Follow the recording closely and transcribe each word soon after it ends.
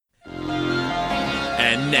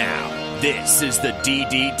And now, this is the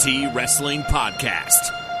DDT Wrestling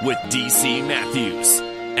Podcast with DC Matthews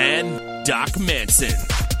and Doc Manson.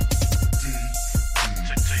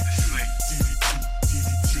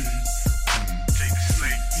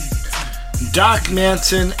 Doc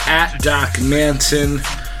Manson at Doc Manson.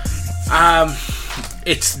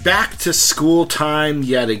 It's back to school time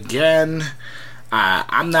yet again.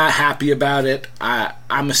 I'm not happy about it.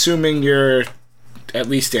 I'm assuming you're at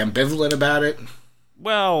least ambivalent about it.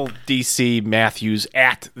 Well, DC Matthews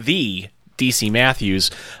at the DC Matthews.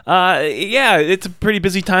 Yeah, it's a pretty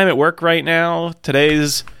busy time at work right now.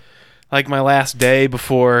 Today's like my last day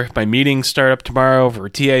before my meetings start up tomorrow for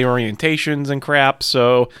TA orientations and crap.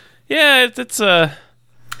 So, yeah, this is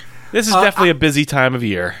definitely a busy time of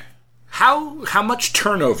year. How much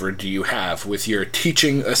turnover do you have with your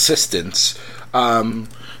teaching assistants? How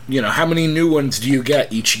many new ones do you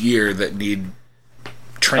get each year that need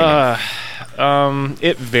training?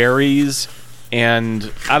 It varies,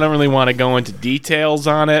 and I don't really want to go into details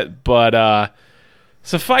on it, but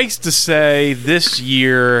suffice to say, this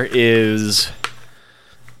year is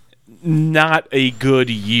not a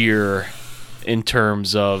good year in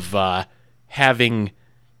terms of having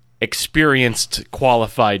experienced,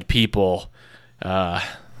 qualified people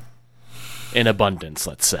in abundance,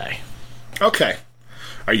 let's say. Okay.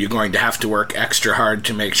 Are you going to have to work extra hard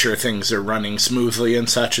to make sure things are running smoothly and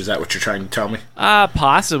such? Is that what you're trying to tell me?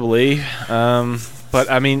 Possibly. But,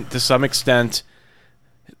 I mean, to some extent,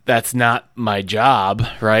 that's not my job,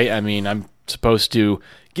 right? I mean, I'm supposed to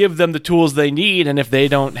give them the tools they need, and if they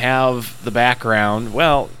don't have the background,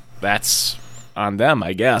 well, that's on them,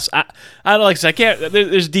 I guess. I don't like to say, I can't.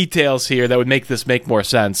 There's details here that would make this make more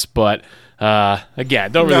sense, but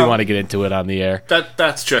again, don't really want to get into it on the air.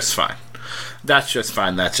 That's just fine. That's just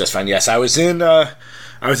fine. Yes, I was in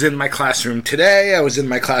my classroom today. I was in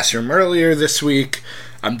my classroom earlier this week.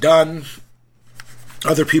 I'm done.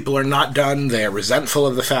 Other people are not done. They are resentful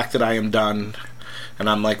of the fact that I am done. And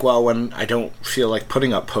I'm like, well, when I don't feel like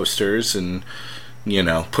putting up posters and,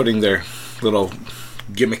 putting their little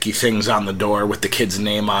gimmicky things on the door with the kid's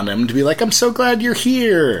name on them to be like, I'm so glad you're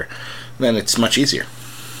here, then it's much easier.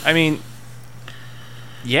 I mean,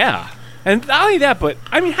 yeah. And not only that, but,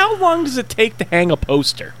 I mean, how long does it take to hang a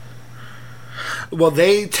poster? Well,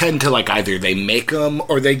 they tend to, either they make them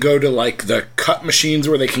or they go to, the cut machines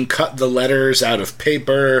where they can cut the letters out of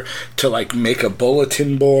paper to, make a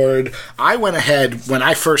bulletin board. I went ahead, when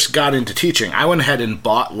I first got into teaching, I went ahead and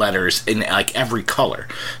bought letters in, every color.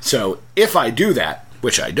 So if I do that,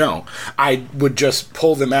 which I don't, I would just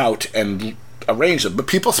pull them out and arrange them. But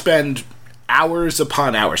people spend hours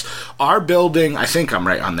upon hours. Our building, I think I'm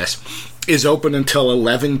right on this, is open until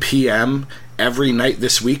 11 p.m. every night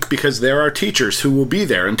this week because there are teachers who will be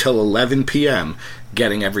there until 11 p.m.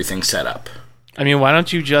 getting everything set up. I mean, why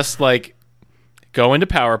don't you just, go into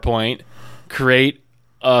PowerPoint, create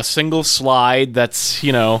a single slide that's,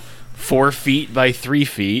 4 feet by 3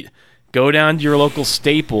 feet, go down to your local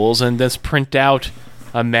Staples and just print out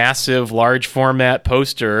a massive, large format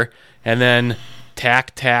poster, and then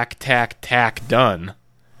tack, done.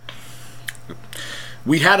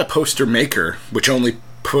 We had a poster maker, which only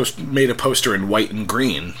made a poster in white and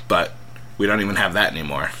green, but we don't even have that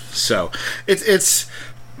anymore. So it's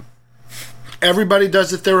everybody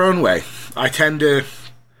does it their own way. I tend to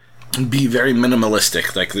be very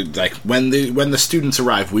minimalistic. Like when the students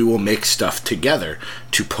arrive, we will make stuff together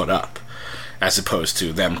to put up, as opposed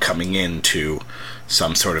to them coming into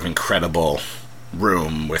some sort of incredible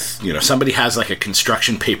room with, somebody has a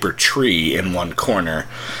construction paper tree in one corner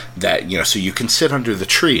that, so you can sit under the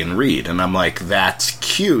tree and read. And I'm like, that's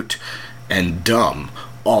cute and dumb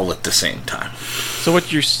all at the same time. So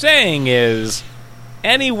what you're saying is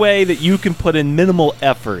any way that you can put in minimal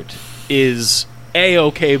effort is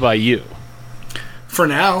A-okay by you. For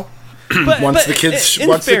now. Once the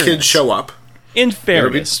kids show up. In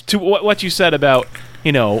fairness to what you said about,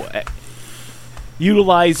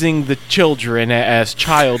 utilizing the children as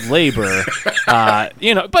child labor,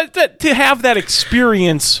 but to have that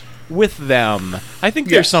experience with them, I think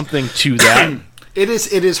there's something to that. It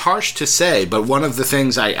is harsh to say, but one of the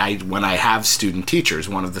things I when I have student teachers,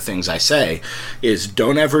 one of the things I say is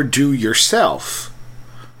don't ever do yourself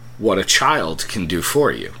what a child can do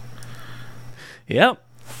for you. Yep.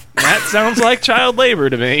 That sounds like child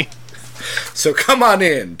labor to me. So come on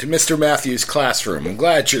in to Mr. Matthews' classroom. I'm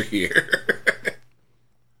glad you're here.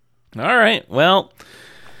 All right, well.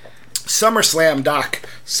 SummerSlam, Doc.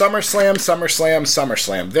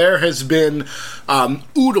 SummerSlam. There has been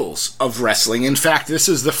oodles of wrestling. In fact, this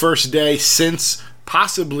is the first day since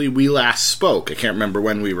possibly we last spoke. I can't remember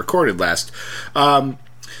when we recorded last.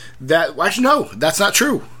 Actually, no, that's not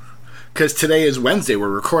true. Because today is Wednesday. We're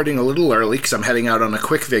recording a little early because I'm heading out on a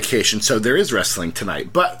quick vacation, so there is wrestling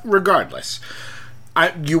tonight. But regardless,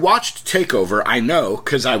 you watched TakeOver, I know,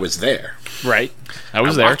 because I was there. Right. I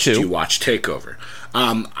was there, too. You watched TakeOver.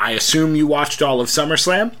 I assume you watched all of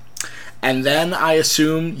SummerSlam, and then I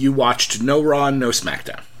assume you watched no Raw and no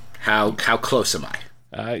SmackDown. How close am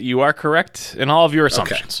I? You are correct in all of your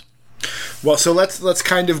assumptions. Okay. Well, so let's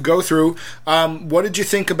kind of go through. What did you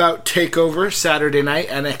think about TakeOver Saturday night,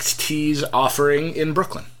 NXT's offering in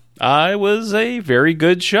Brooklyn? It was a very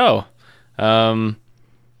good show.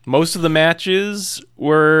 Most of the matches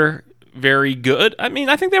were very good. I mean,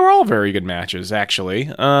 I think they were all very good matches,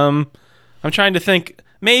 actually. I'm trying to think.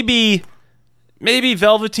 Maybe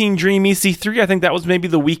Velveteen Dream EC3. I think that was maybe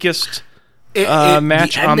the weakest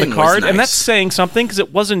match on the card, nice. And that's saying something because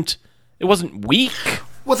it wasn't weak.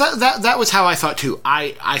 Well, that was how I thought too.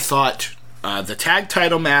 I thought the tag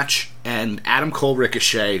title match and Adam Cole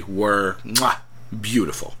Ricochet were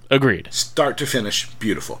beautiful. Agreed. Start to finish,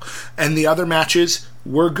 beautiful. And the other matches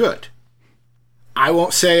were good. I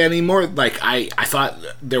won't say any more. Like I thought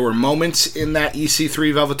there were moments in that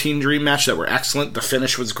EC3 Velveteen Dream match that were excellent. The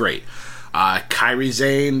finish was great. Kairi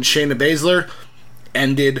Sane, Shayna Baszler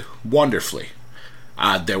ended wonderfully.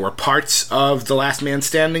 There were parts of the Last Man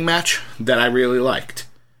Standing match that I really liked.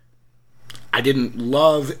 I didn't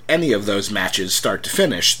love any of those matches start to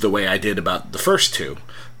finish the way I did about the first two,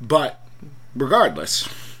 but regardless,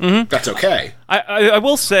 that's okay. I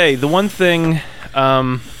will say the one thing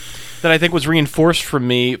that I think was reinforced for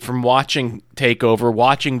me from watching TakeOver,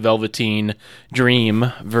 watching Velveteen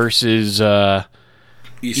Dream versus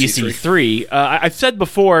EC3. I've said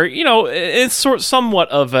before, it's somewhat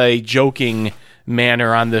of a joking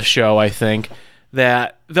manner on this show, I think,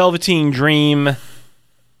 that Velveteen Dream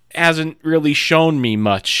hasn't really shown me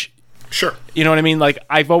much. Sure. You know what I mean? Like,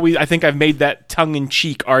 I think I've made that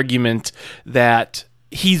tongue-in-cheek argument that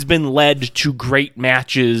he's been led to great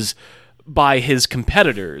matches by his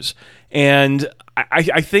competitors. And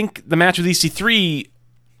I think the match with EC3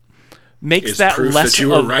 makes that less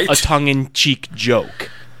of a tongue-in-cheek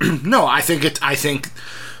joke. No, I think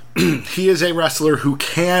he is a wrestler who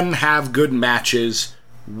can have good matches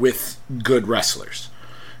with good wrestlers.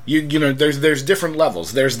 You know, there's different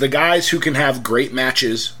levels. There's the guys who can have great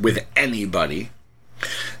matches with anybody.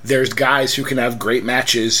 There's guys who can have great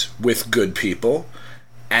matches with good people.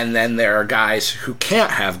 And then there are guys who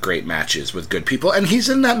can't have great matches with good people. And he's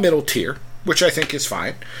in that middle tier, which I think is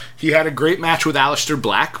fine. He had a great match with Aleister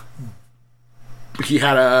Black. He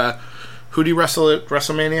had who did he wrestle at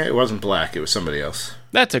WrestleMania? It wasn't Black. It was somebody else.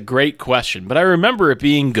 That's a great question, but I remember it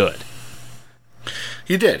being good.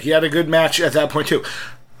 He did. He had a good match at that point, too.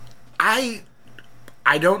 I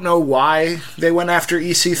don't know why they went after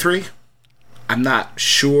EC3. I'm not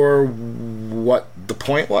sure what the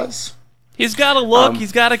point was. He's got a look.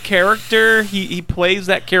 He's got a character. He plays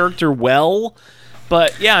that character well.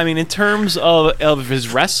 But, yeah, I mean, in terms of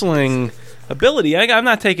his wrestling ability, I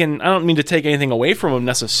don't mean to take anything away from him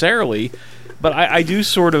necessarily, but I do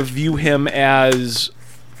sort of view him as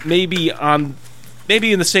maybe in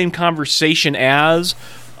the same conversation as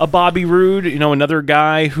a Bobby Roode, another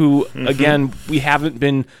guy who, again, we haven't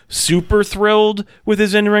been super thrilled with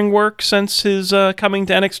his in-ring work since his coming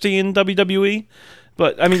to NXT and WWE.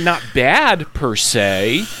 But, I mean, not bad per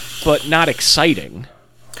se, but not exciting.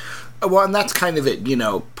 Well, and that's kind of it.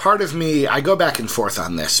 Part of me, I go back and forth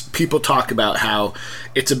on this. People talk about how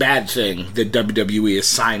it's a bad thing that WWE is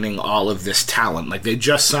signing all of this talent. Like, they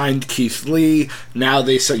just signed Keith Lee. Now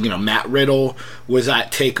they said, Matt Riddle was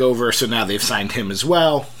at TakeOver, so now they've signed him as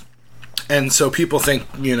well. And so people think,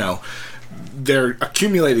 they're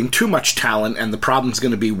accumulating too much talent, and the problem's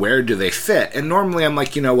going to be where do they fit? And normally I'm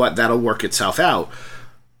like, you know what, that'll work itself out.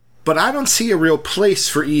 But I don't see a real place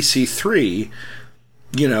for EC3.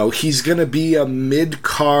 He's going to be a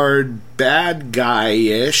mid-card bad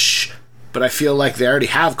guy-ish, but I feel like they already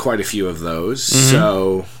have quite a few of those.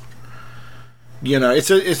 So,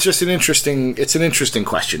 it's just an interesting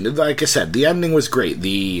question. Like I said, the ending was great.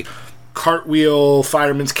 The cartwheel,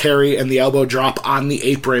 fireman's carry, and the elbow drop on the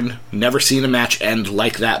apron. Never seen a match end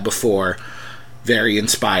like that before. Very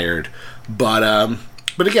inspired. But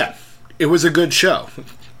again, it was a good show.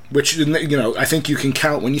 Which, I think you can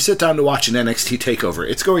count when you sit down to watch an NXT TakeOver,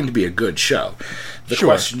 it's going to be a good show. The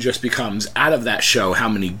question just becomes, out of that show, how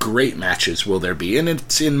many great matches will there be? And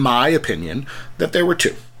it's, in my opinion, that there were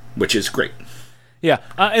 2, which is great. Yeah,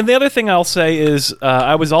 and the other thing I'll say is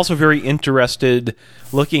I was also very interested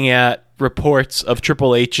looking at reports of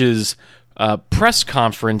Triple H's press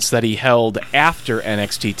conference that he held after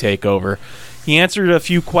NXT TakeOver. he answered a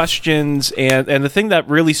few questions, and the thing that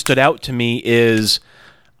really stood out to me is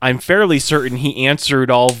I'm fairly certain he answered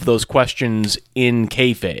all of those questions in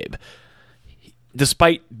kayfabe.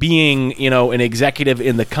 Despite being, an executive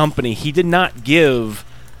in the company, he did not give,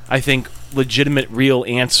 I think, legitimate, real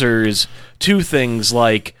answers to things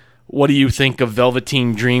like, what do you think of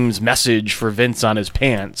Velveteen Dream's message for Vince on his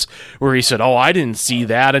pants? Where he said, I didn't see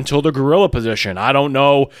that until the gorilla position. I don't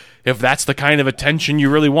know if that's the kind of attention you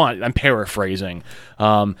really want. I'm paraphrasing.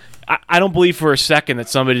 I don't believe for a second that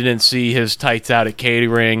somebody didn't see his tights out at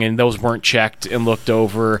catering and those weren't checked and looked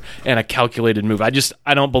over and a calculated move.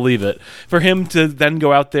 I don't believe it. For him to then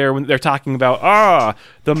go out there when they're talking about,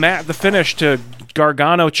 the finish to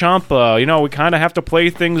Gargano Ciampa, we kind of have to play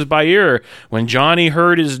things by ear. When Johnny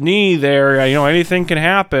hurt his knee there, anything can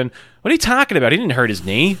happen. What are you talking about? He didn't hurt his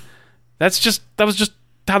knee. That was just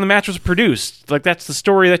how the match was produced. Like, that's the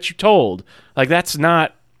story that you told. Like, that's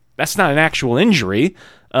not an actual injury.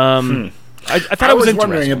 I thought I was interesting.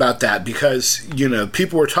 wondering about that because,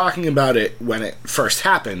 people were talking about it when it first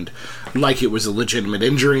happened, like it was a legitimate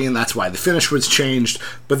injury, and that's why the finish was changed,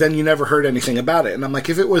 but then you never heard anything about it. And I'm like,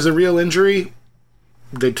 if it was a real injury,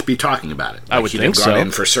 they'd be talking about it. Like, I would think so. He'd gone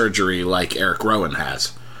in for surgery like Eric Rowan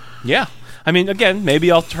has. Yeah. I mean, again,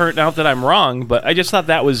 maybe I'll turn out that I'm wrong, but I just thought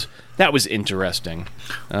that was interesting.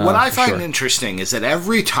 What I find interesting is that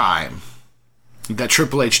every time that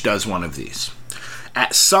Triple H does one of these,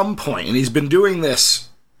 at some point, and he's been doing this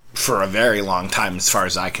for a very long time as far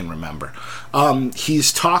as I can remember,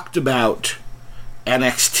 he's talked about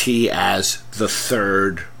NXT as the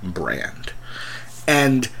third brand.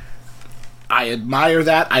 And I admire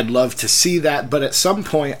that. I'd love to see that. But at some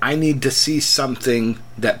point, I need to see something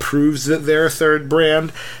that proves that they're a third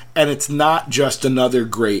brand, and it's not just another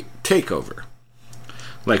great takeover.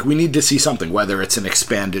 Like, we need to see something, whether it's an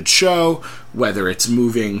expanded show, whether it's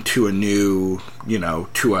moving to a new,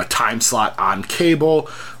 to a time slot on cable,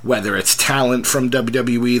 whether it's talent from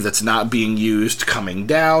WWE that's not being used coming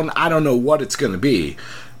down. I don't know what it's going to be.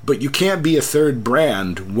 But you can't be a third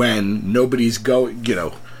brand when nobody's going,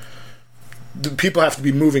 people have to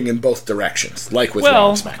be moving in both directions, like with Raw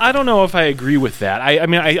and SmackDown. I don't know if I agree with that. I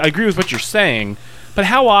mean, I agree with what you're saying, but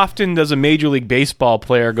how often does a Major League Baseball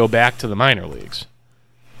player go back to the minor leagues?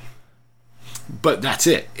 But that's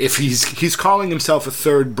it. If he's calling himself a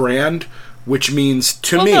third brand, which means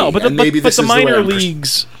to me, no, but the minor way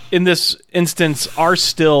leagues in this instance are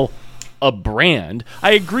still a brand.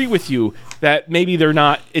 I agree with you that maybe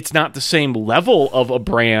it's not the same level of a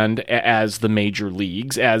brand as the major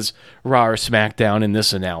leagues, as Raw or SmackDown in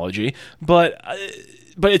this analogy, but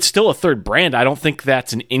it's still a third brand. I don't think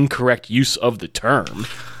that's an incorrect use of the term.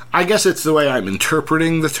 I guess it's the way I'm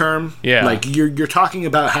interpreting the term. Yeah. Like, you're talking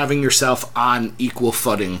about having yourself on equal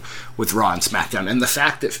footing with Raw and SmackDown. And the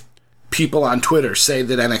fact that people on Twitter say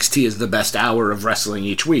that NXT is the best hour of wrestling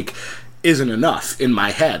each week isn't enough in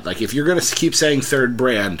my head. Like, if you're going to keep saying third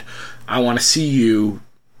brand, I want to see you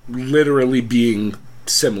literally being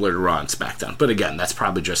similar to Raw and SmackDown. But again, that's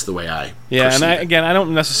probably just the way I perceive it.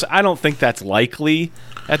 I don't think that's likely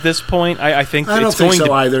at this point. I think I don't it's think going so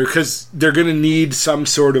to either, because they're going to need some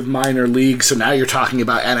sort of minor league. So now you're talking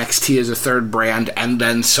about NXT as a third brand and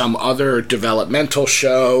then some other developmental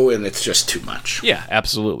show, and it's just too much. Yeah,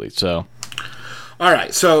 absolutely. So, all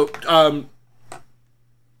right. So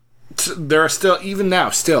there are still, even now,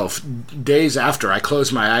 days after I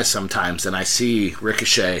close my eyes sometimes and I see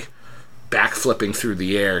Ricochet backflipping through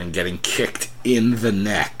the air and getting kicked in the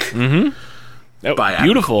neck. Mm-hmm.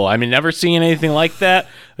 Beautiful. I mean, never seen anything like that.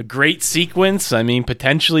 A great sequence. I mean,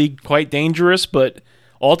 potentially quite dangerous, but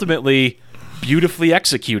ultimately beautifully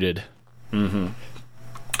executed. Mm-hmm.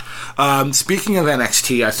 Speaking of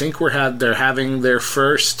NXT, I think they're having their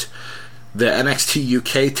first, the NXT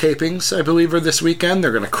UK tapings, I believe, are this weekend.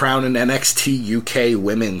 They're going to crown an NXT UK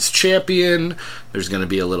Women's Champion. There's going to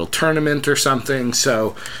be a little tournament or something,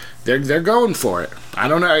 so they're going for it. I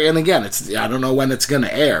don't know, and again, I don't know when it's going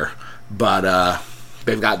to air. But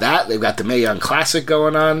they've got that. They've got the Mae Young Classic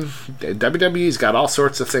going on. WWE's got all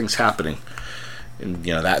sorts of things happening. And,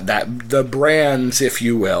 that the brands, if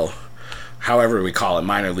you will, however we call it,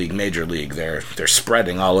 minor league, major league, they're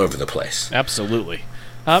spreading all over the place. Absolutely.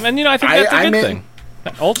 And, I think that's a good thing.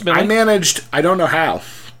 Ultimately. I don't know how,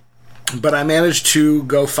 but I managed to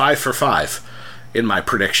go 5 for 5 in my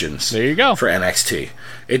predictions. There you go. For NXT.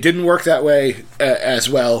 It didn't work that way as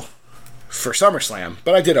well for SummerSlam,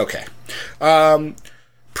 but I did okay.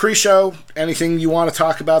 Pre-show, anything you want to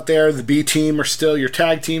talk about there? The B team are still your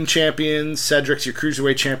tag team champions. Cedric's your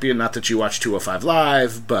cruiserweight champion. Not that you watch 205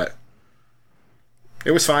 Live, but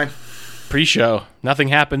it was fine. Pre-show. Nothing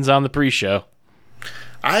happens on the pre-show.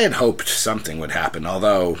 I had hoped something would happen,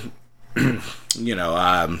 although, you know,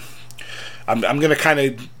 I'm going to kind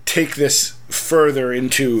of take this further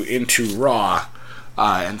into Raw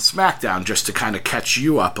and SmackDown just to kind of catch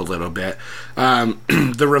you up a little bit.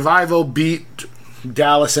 The Revival beat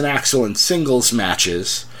Dallas and Axel in singles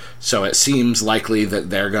matches, so it seems likely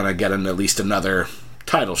that they're going to get at least another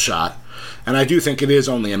title shot. And I do think it is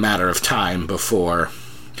only a matter of time before.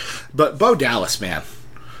 But Bo Dallas, man,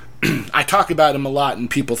 I talk about him a lot and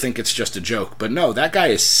people think it's just a joke, but no, that guy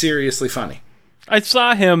is seriously funny. I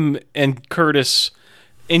saw him and Curtis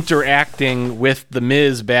interacting with The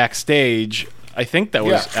Miz backstage. I think that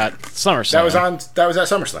was at SummerSlam. That was at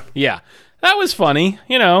SummerSlam. Yeah. That was funny.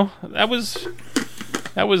 You know, that was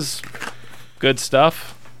good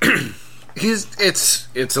stuff.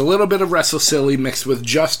 It's a little bit of wrestle silly mixed with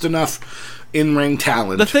just enough in-ring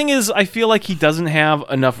talent. The thing is, I feel like he doesn't have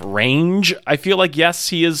enough range. I feel like, yes,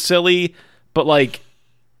 he is silly, but like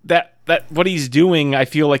that what he's doing, I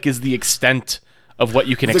feel like, is the extent of what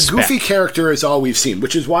you can expect. The goofy character is all we've seen,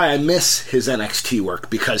 which is why I miss his NXT work,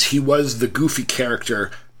 because he was the goofy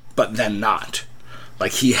character, but then not.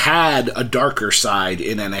 Like, he had a darker side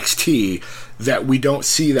in NXT that we don't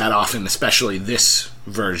see that often, especially this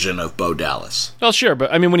version of Bo Dallas. Well, sure,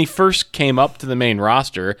 but I mean, when he first came up to the main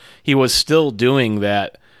roster, he was still doing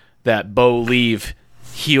that Bo leave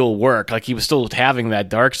heel work. Like, he was still having that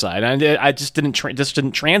dark side, and I just didn't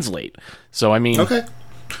translate. So I mean, okay,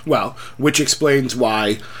 well, which explains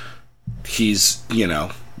why he's, you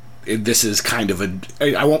know, this is kind of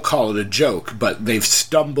I won't call it a joke, but they've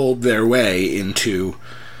stumbled their way into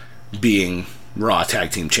being Raw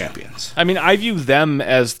Tag Team Champions. I mean, I view them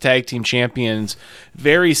as Tag Team Champions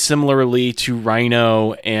very similarly to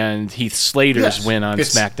Rhino and Heath Slater's win on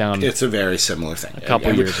SmackDown. It's a very similar thing. A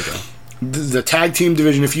couple years ago. The tag team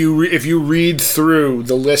division, if you read through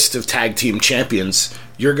the list of tag team champions,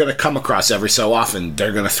 you're going to come across every so often,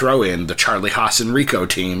 they're going to throw in the Charlie Haas and Rico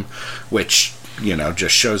team, which, you know,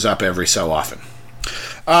 just shows up every so often.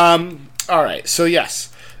 All right, so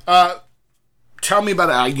yes. Tell me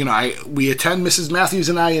about it. We attend, Mrs. Matthews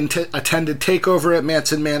and I attended TakeOver at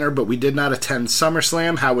Manson Manor, but we did not attend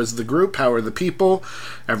SummerSlam. How was the group? How are the people?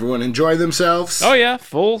 Everyone enjoy themselves? Oh, yeah.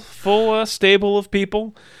 Full stable of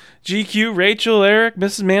people. GQ, Rachel, Eric,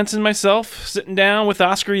 Mrs. Manson, myself, sitting down with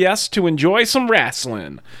Oscar Yes to enjoy some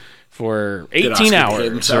wrestling for 18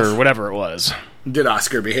 hours or whatever it was. Did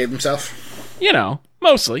Oscar behave himself? You know,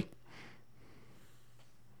 mostly.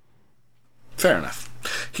 Fair enough.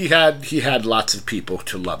 He had lots of people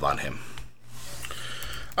to love on him.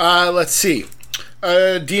 Let's see.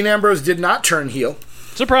 Dean Ambrose did not turn heel.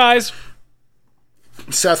 Surprise!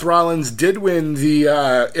 Seth Rollins did win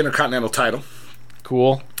the Intercontinental title.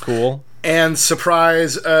 Cool. And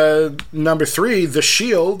surprise, number 3, The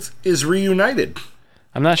Shield is reunited.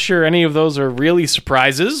 I'm not sure any of those are really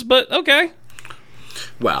surprises, but okay.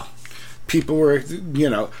 Well, people were, you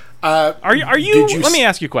know... Are you? Let me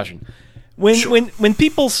ask you a question. When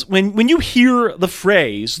you hear the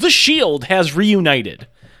phrase "The Shield has reunited,"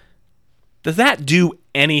 does that do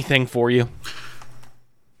anything for you?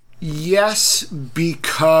 Yes,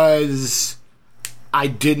 because I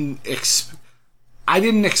didn't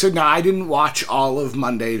watch all of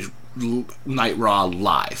Monday's Night Raw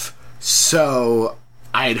live, so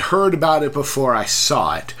I had heard about it before I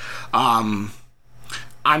saw it.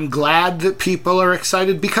 I'm glad that people are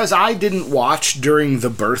excited because I didn't watch during the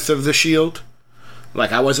birth of The Shield.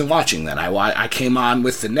 Like, I wasn't watching that. I came on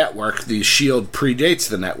with the network. The Shield predates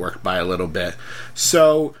the network by a little bit.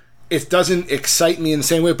 So it doesn't excite me in the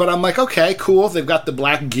same way, but I'm like, okay, cool. They've got the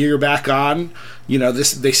black gear back on. You know,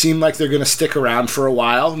 they seem like they're going to stick around for a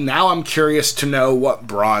while. Now I'm curious to know what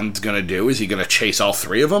Braun's going to do. Is he going to chase all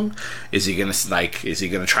 3 of them? Is he going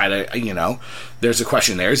to try to, you know, there's a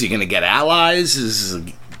question there. Is he going to get allies?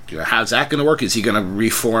 How's that going to work? Is he going to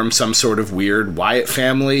reform some sort of weird Wyatt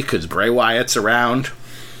family? Because Bray Wyatt's around.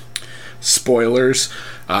 Spoilers.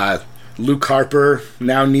 Luke Harper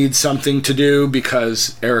now needs something to do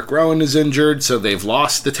because Eric Rowan is injured, so they've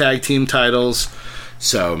lost the tag team titles.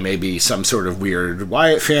 So maybe some sort of weird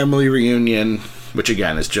Wyatt family reunion, which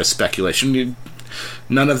again is just speculation.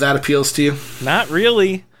 None of that appeals to you? Not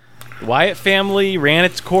really. Wyatt family ran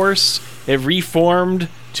its course. It reformed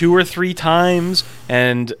 2 or 3 times,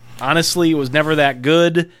 and honestly, it was never that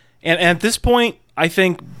good. And at this point, I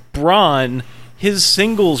think Braun, his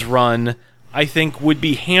singles run, I think would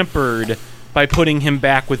be hampered by putting him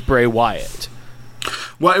back with Bray Wyatt.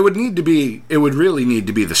 Well, it would really need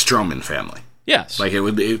to be the Strowman family. Yes. Like it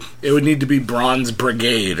would need to be Braun's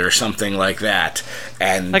Brigade or something like that.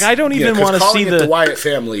 And like I don't even want to see the Wyatt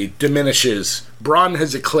family diminishes. Braun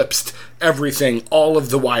has eclipsed everything all of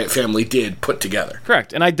the Wyatt family did put together.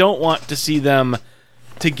 Correct. And I don't want to see them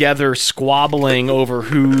together squabbling over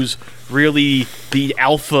who's really the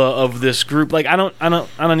alpha of this group. Like I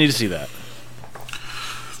don't need to see that.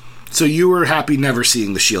 So you were happy never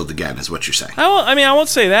seeing the Shield again, is what you're saying? I won't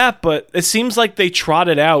say that, but it seems like they trot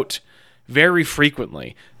it out very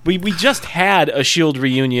frequently. We just had a Shield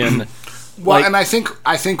reunion. Well, and I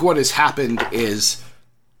think what has happened is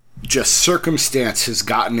just circumstance has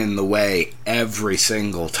gotten in the way every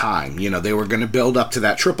single time. You know, they were going to build up to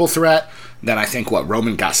that triple threat. Then I think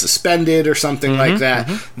Roman got suspended or something like that.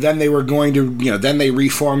 Then they were going to, then they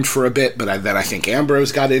reformed for a bit, but then I think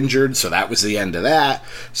Ambrose got injured, so that was the end of that.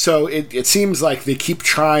 So it seems like they keep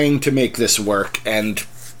trying to make this work,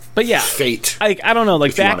 but yeah, fate. I don't know,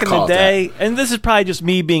 like back in the day, and this is probably just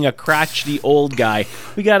me being a crotchety old guy.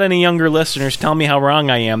 We got any younger listeners, tell me how wrong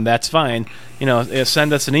I am, that's fine.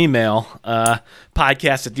 Send us an email,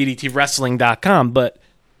 podcast@ddtwrestling.com. But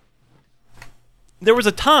there was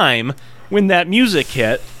a time when that music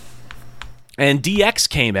hit and DX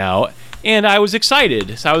came out, and I was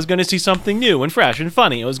excited. So I was going to see something new and fresh and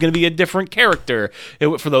funny. It was going to be a different character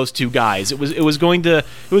for those two guys. It was going to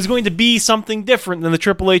be something different than the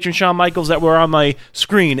Triple H and Shawn Michaels that were on my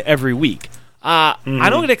screen every week. I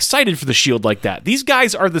don't get excited for the Shield like that. These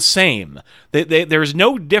guys are the same. There's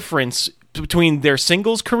no difference between their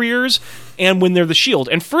singles careers and when they're the Shield.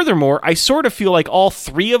 And furthermore, I sort of feel like all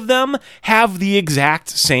three of them have the exact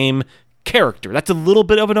same character. That's a little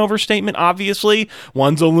bit of an overstatement, obviously.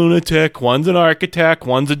 One's a lunatic, one's an architect,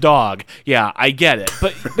 one's a dog. Yeah, I get it.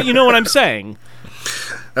 But you know what I'm saying?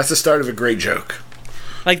 That's the start of a great joke.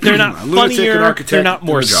 Like, they're not funnier, they're not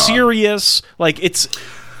more serious. Like, it's...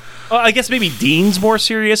 I guess maybe Dean's more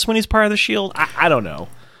serious when he's part of the Shield. I don't know.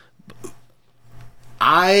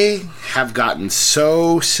 I have gotten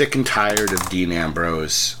so sick and tired of Dean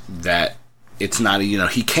Ambrose that it's not,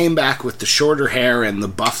 he came back with the shorter hair and the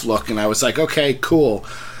buff look, and I was like, okay, cool.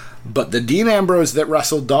 But the Dean Ambrose that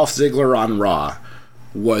wrestled Dolph Ziggler on Raw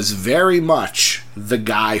was very much the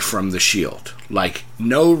guy from the Shield. Like,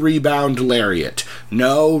 no rebound lariat,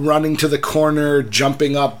 no running to the corner,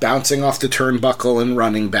 jumping up, bouncing off the turnbuckle, and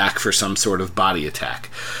running back for some sort of body attack.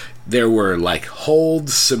 There were,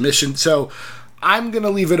 holds, submission. So I'm going to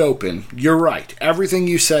leave it open. You're right. Everything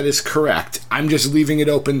you said is correct. I'm just leaving it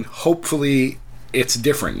open. Hopefully it's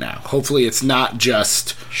different now. Hopefully it's not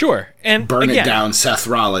just and burn it down Seth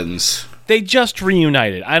Rollins. They just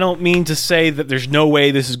reunited. I don't mean to say that there's no way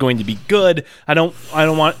this is going to be good. I don't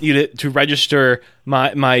want you to register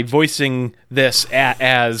my voicing this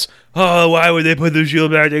as, oh, why would they put the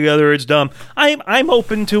Shield back together? It's dumb. I'm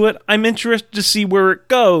open to it. I'm interested to see where it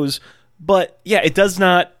goes. But yeah, it does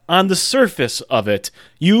not, on the surface of it,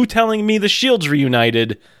 you telling me the Shield's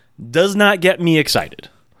reunited does not get me excited.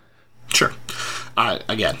 Sure.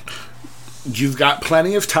 Again, you've got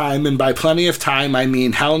plenty of time, and by plenty of time, I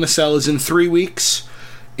mean Hell in a Cell is in 3 weeks.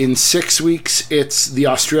 In 6 weeks, it's the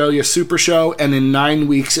Australia Super Show, and in 9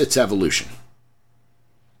 weeks, it's Evolution.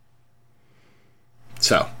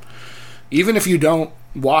 So, even if you don't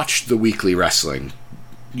watch the weekly wrestling,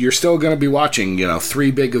 you're still going to be watching,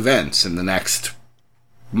 3 big events in the next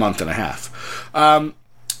month and a half.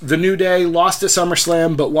 The New Day lost at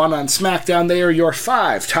SummerSlam, but won on SmackDown. They are your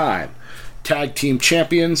 5-time tag team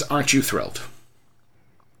champions. Aren't you thrilled?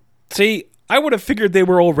 See, I would have figured they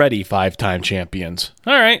were already 5-time champions.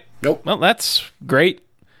 All right. Nope. Well, that's great.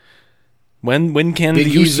 When can the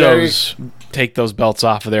Usos take those belts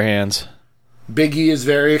off of their hands? Big E is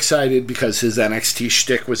very excited because his NXT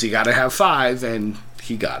shtick was he got to have 5, and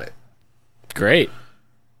he got it. Great.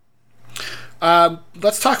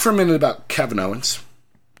 Let's talk for a minute about Kevin Owens.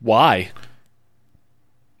 Why?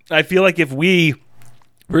 I feel like if we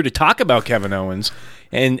were to talk about Kevin Owens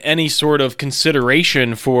and any sort of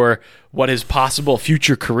consideration for what his possible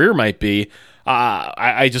future career might be,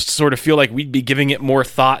 I just sort of feel like we'd be giving it more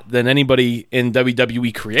thought than anybody in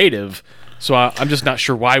WWE creative. So I'm just not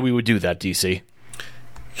sure why we would do that, DC.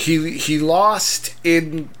 He lost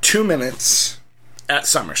in 2 minutes at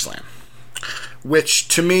SummerSlam, which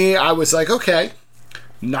to me, I was like, okay,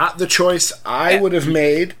 not the choice I would have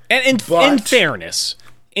made. And in fairness,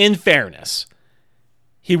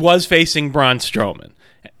 he was facing Braun Strowman.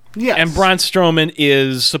 Yes. And Braun Strowman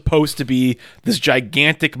is supposed to be this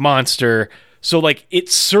gigantic monster. So it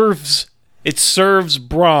serves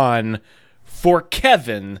Braun for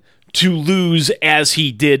Kevin to lose as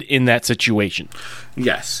he did in that situation.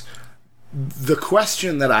 Yes. The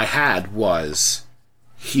question that I had was,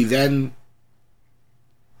 he then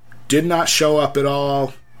did not show up at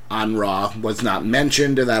all on Raw, was not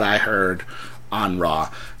mentioned that I heard on Raw.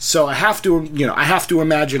 So I have to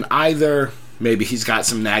imagine either maybe he's got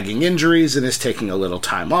some nagging injuries and is taking a little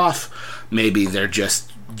time off. Maybe they're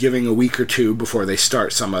just giving a week or two before they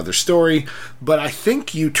start some other story. But I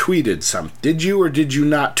think you tweeted some. Did you or did you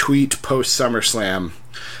not tweet post SummerSlam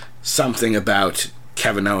something about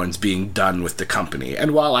Kevin Owens being done with the company?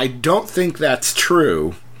 And while I don't think that's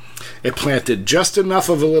true, it planted just enough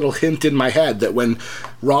of a little hint in my head that when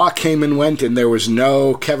Raw came and went and there was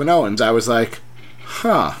no Kevin Owens, I was like,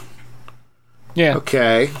 huh. Yeah.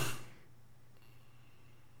 Okay.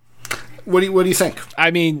 What do you think?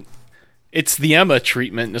 I mean, it's the Emma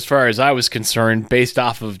treatment as far as I was concerned, based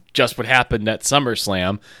off of just what happened at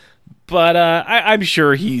SummerSlam. But I'm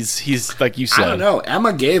sure he's like you said. I don't know.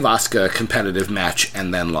 Emma gave Asuka a competitive match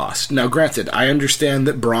and then lost. Now, granted, I understand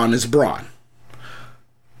that Braun is Braun.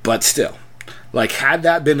 But still, like, had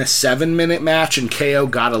that been a 7-minute match and KO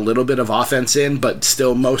got a little bit of offense in, but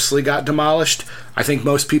still mostly got demolished, I think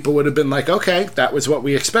most people would have been like, okay, that was what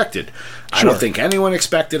we expected. Sure. I don't think anyone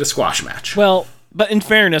expected a squash match. Well, but in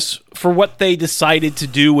fairness, for what they decided to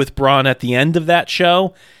do with Braun at the end of that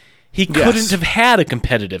show, he couldn't have had a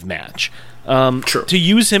competitive match. True. To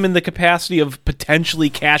use him in the capacity of potentially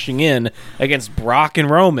cashing in against Brock and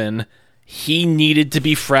Roman, he needed to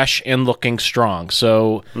be fresh and looking strong.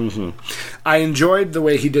 So I enjoyed the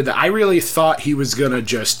way he did that. I really thought he was going to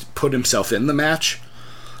just put himself in the match,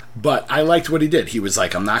 but I liked what he did. He was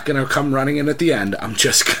like, I'm not going to come running in at the end. I'm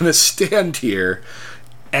just going to stand here,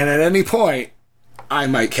 and at any point, I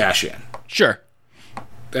might cash in. Sure.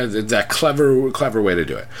 That clever way to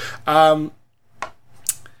do it.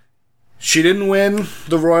 She didn't win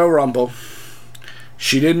the Royal Rumble.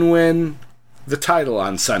 She didn't win the title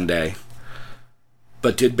on Sunday.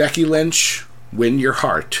 But did Becky Lynch win your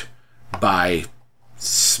heart by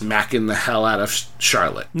smacking the hell out of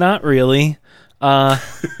Charlotte? Not really. To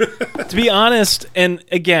be honest, and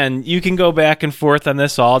again, you can go back and forth on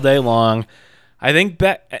this all day long. I think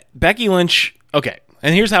Becky Lynch... Okay,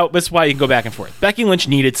 and that's why you can go back and forth. Becky Lynch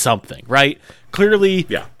needed something, right? Clearly,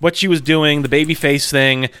 what she was doing, the babyface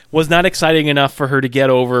thing, was not exciting enough for her to get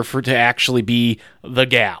over to actually be the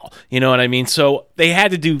gal. You know what I mean? So they had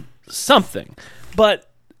to do something. But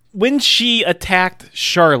when she attacked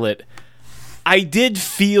Charlotte, I did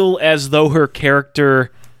feel as though her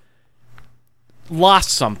character lost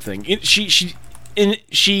something.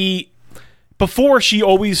 Before she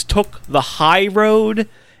always took the high road,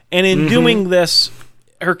 and in doing this,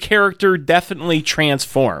 her character definitely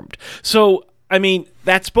transformed. So, I mean,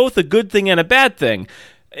 that's both a good thing and a bad thing.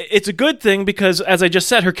 It's a good thing because, as I just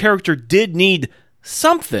said, her character did need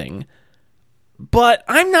something, but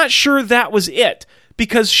I'm not sure that was it,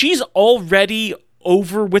 because she's already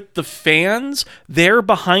over with the fans. They're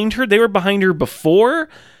behind her. They were behind her before.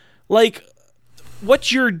 Like,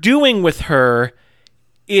 what you're doing with her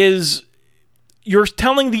is you're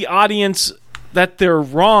telling the audience that they're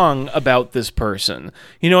wrong about this person.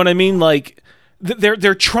 You know what I mean? Like,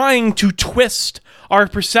 they're trying to twist our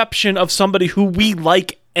perception of somebody who we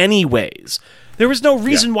like anyways. There was no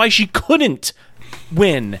reason why she couldn't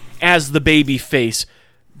win as the baby face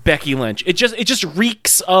Becky Lynch. It just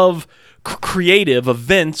reeks of creative, of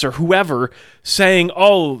Vince or whoever saying,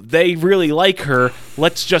 oh, they really like her,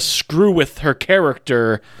 let's just screw with her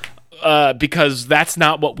character because that's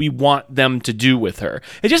not what we want them to do with her.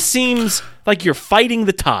 It just seems like you're fighting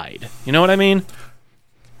the tide. You know what I mean?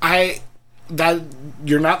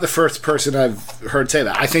 You're not the first person I've heard say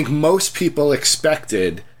that. I think most people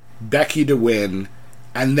expected Becky to win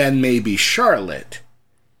and then maybe Charlotte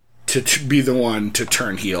to be the one to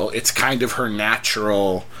turn heel. It's kind of her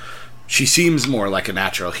natural... She seems more like a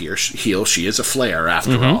natural heel. She is a Flair,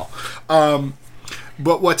 after all.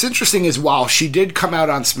 But what's interesting is while she did come out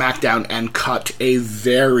on SmackDown and cut a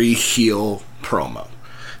very heel promo,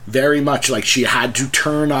 very much like she had to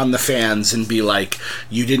turn on the fans and be like,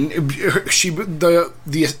 you didn't...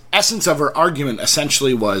 The essence of her argument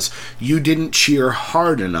essentially was, you didn't cheer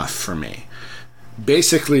hard enough for me.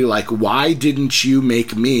 Basically, like, why didn't you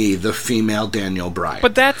make me the female Daniel Bryan?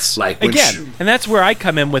 But that's, like, again, and that's where I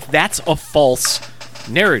come in with, that's a false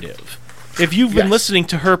narrative. If you've been listening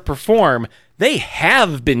to her perform, they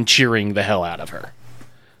have been cheering the hell out of her.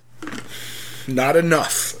 Not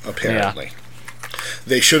enough, apparently. Yeah.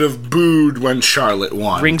 They should have booed when Charlotte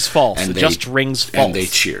won. Rings false. It just rings false. And they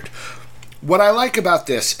cheered. What I like about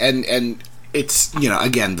this, and it's, you know,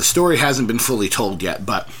 again, the story hasn't been fully told yet,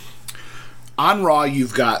 but on Raw,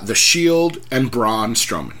 you've got The Shield and Braun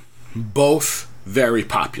Strowman. Both very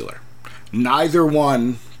popular. Neither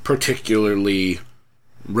one particularly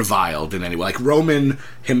reviled in any way. Like, Roman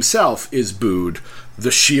himself is booed.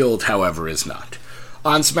 The Shield, however, is not.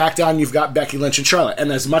 On SmackDown, you've got Becky Lynch and Charlotte.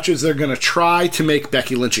 And as much as they're going to try to make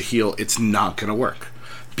Becky Lynch a heel, it's not going to work.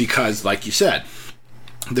 Because, like you said,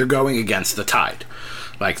 they're going against the tide.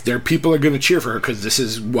 Like, people are going to cheer for her because this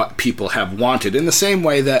is what people have wanted. In the same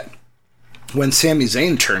way that when Sami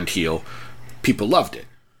Zayn turned heel, people loved it.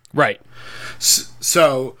 Right.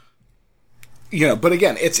 So, but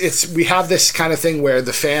again, we have this kind of thing where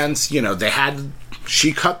the fans,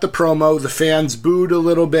 she cut the promo, the fans booed a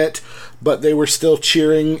little bit, but they were still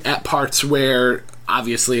cheering at parts where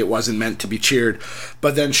obviously it wasn't meant to be cheered.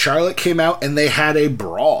 But then Charlotte came out and they had a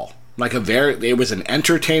brawl. It was an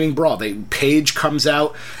entertaining brawl. Paige comes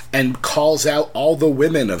out and calls out all the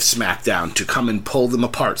women of SmackDown to come and pull them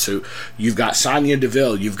apart. So you've got Sonya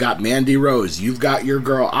Deville, you've got Mandy Rose, you've got your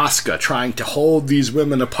girl Asuka trying to hold these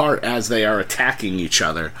women apart as they are attacking each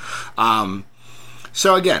other.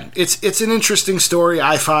 So again, it's an interesting story,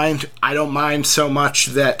 I find. I don't mind so much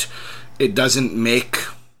that it doesn't make,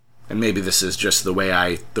 and maybe this is just the way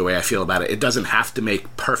I feel about it, it doesn't have to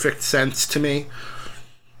make perfect sense to me.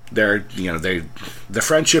 The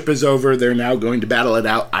friendship is over. They're now going to battle it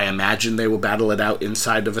out. I imagine they will battle it out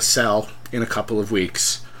inside of a cell in a couple of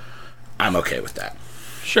weeks. I'm okay with that.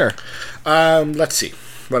 Sure. Let's see.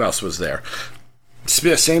 What else was there?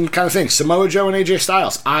 Same kind of thing. Samoa Joe and AJ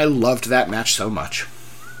Styles. I loved that match so much.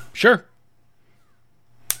 Sure.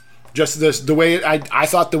 Just the way I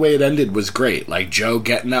thought the way it ended was great. Like, Joe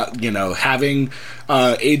getting up, having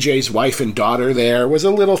AJ's wife and daughter there was a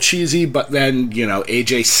little cheesy, but then,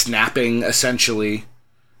 AJ snapping essentially.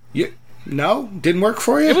 Didn't work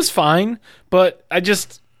for you? It was fine, but I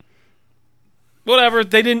just, whatever.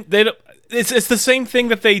 They don't, it's the same thing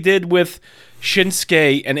that they did with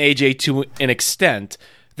Shinsuke and AJ to an extent.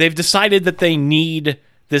 They've decided that they need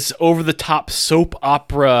this over-the-top soap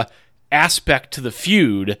opera aspect to the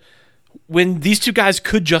feud when these two guys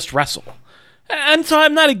could just wrestle. And so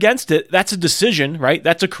I'm not against it. That's a decision, right?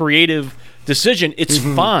 That's a creative decision. It's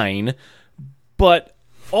fine. But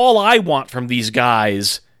all I want from these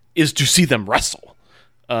guys is to see them wrestle.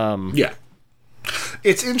 Yeah.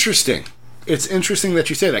 It's interesting. It's interesting that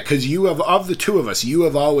you say that, because of the two of us, you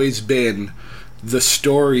have always been the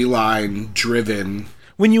storyline driven.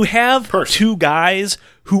 When you have two guys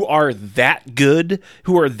who are that good,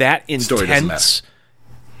 who are that intense,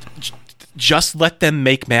 just let them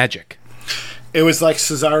make magic. It was like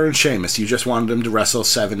Cesaro and Sheamus. You just wanted them to wrestle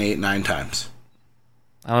 7, 8, 9 times.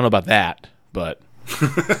 I don't know about that, but...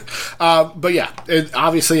 but yeah,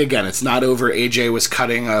 obviously, again, it's not over. AJ was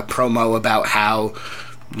cutting a promo about how,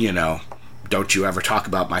 don't you ever talk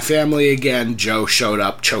about my family again. Joe showed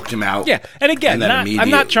up, choked him out. Yeah, and again, I'm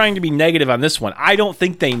not trying to be negative on this one. I don't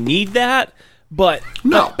think they need that. But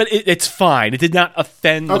no, but it's fine. It did not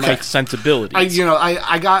offend my sensibilities.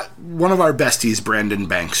 I got one of our besties, Brandon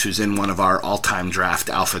Banks, who's in one of our all-time draft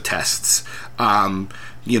alpha tests.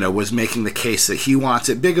 Was making the case that he wants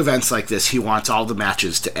at big events like this, he wants all the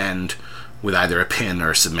matches to end with either a pin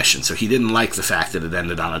or a submission. So he didn't like the fact that it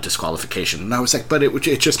ended on a disqualification. And I was like, but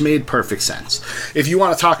it just made perfect sense. If you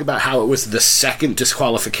want to talk about how it was the second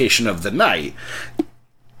disqualification of the night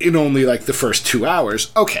in only like the first 2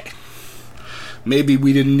 hours, okay. Maybe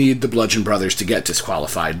we didn't need the Bludgeon Brothers to get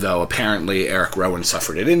disqualified, though apparently Eric Rowan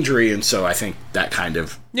suffered an injury, and so I think that kind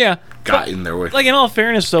of got in there with. Like, in all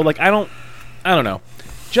fairness, though, like, I don't know.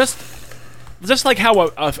 Just like how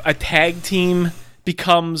a tag team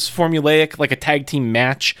becomes formulaic, like a tag team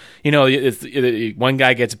match. One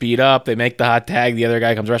guy gets beat up, they make the hot tag, the other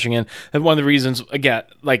guy comes rushing in. And one of the reasons, again,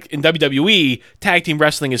 like in WWE, tag team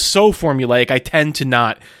wrestling is so formulaic, I tend to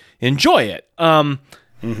not enjoy it.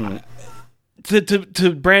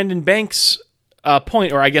 To Brandon Banks'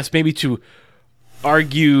 point, or I guess maybe to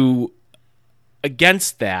argue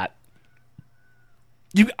against that,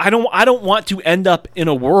 I don't want to end up in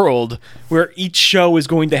a world where each show is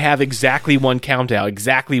going to have exactly one count out,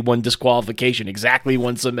 exactly one disqualification, exactly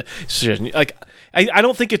one submission. Like, I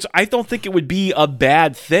don't think it would be a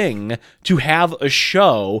bad thing to have a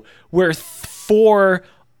show where 4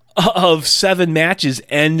 of 7 matches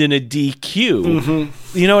end in a DQ.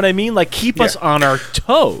 You know what I mean? Like, keep us on our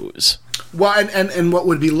toes. Well, and what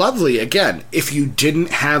would be lovely, again, if you didn't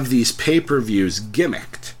have these pay-per-views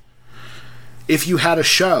gimmicked. If you had a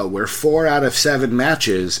show where 4 out of 7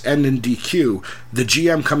 matches end in DQ, the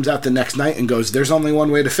GM comes out the next night and goes, there's only one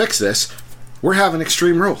way to fix this. We're having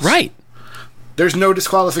Extreme Rules. Right. There's no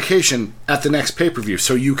disqualification at the next pay-per-view,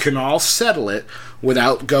 so you can all settle it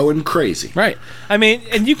without going crazy. Right. I mean,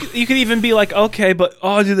 and you could even be like, okay, but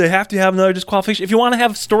do they have to have another disqualification? If you want to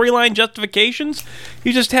have storyline justifications,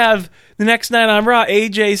 you just have The next night on Raw,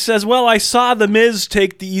 AJ says, well, I saw The Miz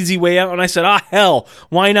take the easy way out, and I said, hell,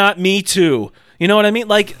 why not me too? You know what I mean?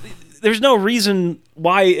 Like, there's no reason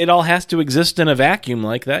why it all has to exist in a vacuum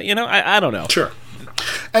like that. You know, I don't know. Sure.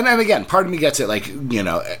 And again, part of me gets it. Like, you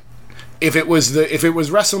know, if it was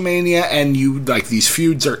WrestleMania and you like these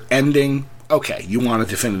feuds are ending, okay, you want a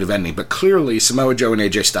definitive ending. But clearly, Samoa Joe and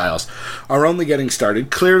AJ Styles are only getting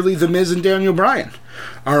started. Clearly, The Miz and Daniel Bryan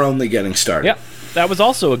are only getting started. Yeah, that was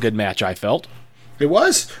also a good match, I felt. It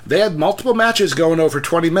was. They had multiple matches going over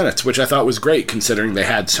 20 minutes, which I thought was great considering they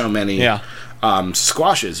had so many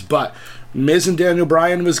squashes. But Miz and Daniel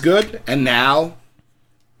Bryan was good, and now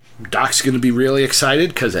Doc's going to be really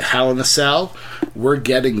excited because at Hell in a Cell, we're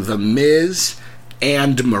getting The Miz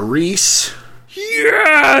and Maurice.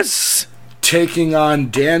 Yes! Taking on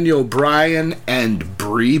Daniel Bryan and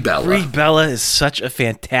Brie Bella. Brie Bella is such a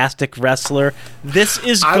fantastic wrestler. This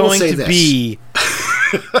is going to be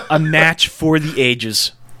a match for the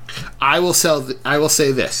ages. I will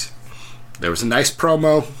say this. There was a nice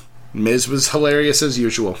promo. Miz was hilarious as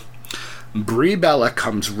usual. Brie Bella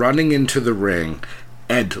comes running into the ring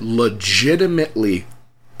and legitimately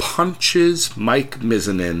punches Mike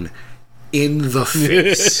Mizanin in the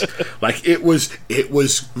face. Like, it was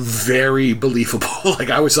very believable. Like,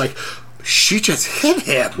 I was like, she just hit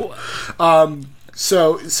him.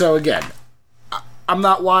 So again, I'm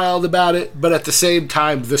not wild about it, but at the same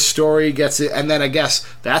time, the story gets it. And then I guess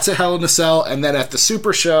that's a Hell in a Cell. And then at the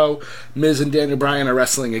Super Show, Miz and Daniel Bryan are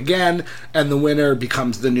wrestling again, and the winner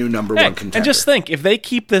becomes the new number one contender. And just think, if they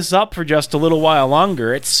keep this up for just a little while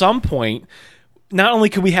longer, at some point, not only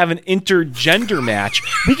could we have an intergender match,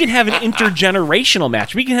 we can have an intergenerational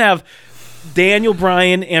match. We can have Daniel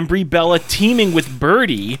Bryan and Brie Bella teaming with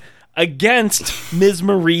Birdie against Ms.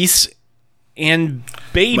 Maurice and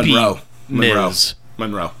Baby Miz.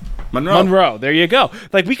 Monroe. There you go.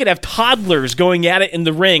 Like, we could have toddlers going at it in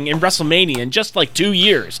the ring in WrestleMania in just like 2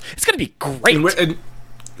 years. It's going to be great.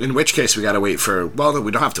 In which case, we got to wait for... Well,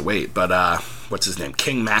 we don't have to wait, but what's his name?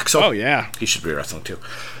 King Maxwell? Oh, yeah. He should be wrestling, too.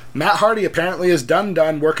 Matt Hardy apparently is done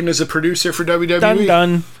working as a producer for WWE.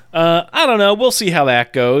 Done. I don't know. We'll see how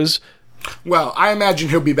that goes. Well, I imagine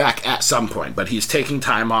he'll be back at some point, but he's taking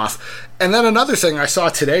time off. And then another thing I saw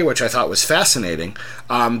today, which I thought was fascinating,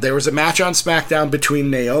 there was a match on SmackDown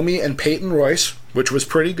between Naomi and Peyton Royce, which was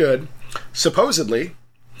pretty good, supposedly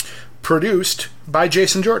produced by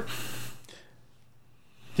Jason Jordan.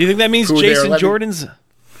 Do you think that means Jason Jordan's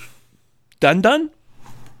done?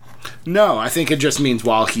 No, I think it just means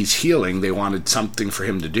while he's healing, they wanted something for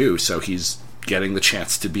him to do, so he's getting the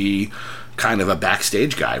chance to be kind of a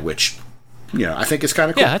backstage guy, which, you know, I think is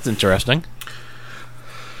kind of cool. Yeah, that's interesting.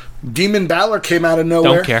 Demon Balor came out of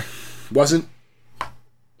nowhere. Don't care. Wasn't.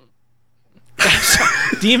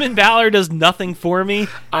 Demon Balor does nothing for me.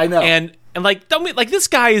 I know. And like, this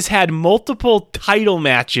guy has had multiple title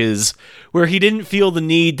matches where he didn't feel the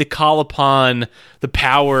need to call upon the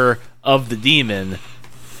power of the demon.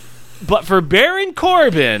 But for Baron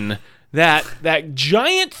Corbin, that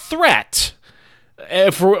giant threat,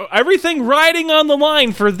 for everything riding on the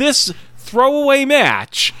line for this throwaway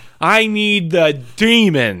match, I need the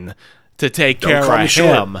demon to take care of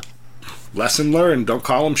him. Lesson learned. Don't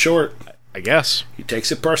call him short. I guess. He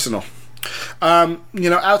takes it personal.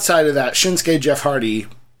 Outside of that, Shinsuke Jeff Hardy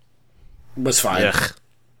was fine.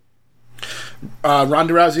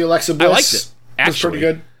 Ronda Rousey, Alexa Bliss. I liked it. Actually. Was pretty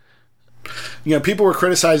good. You know, people were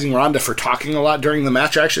criticizing Ronda for talking a lot during the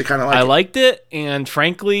match. I actually kind of liked it. I liked it, and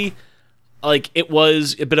frankly, like, it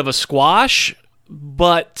was a bit of a squash,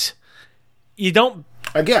 but you don't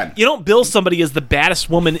bill somebody as the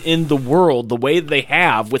baddest woman in the world the way they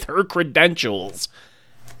have with her credentials,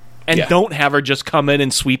 and don't have her just come in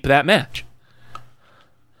and sweep that match.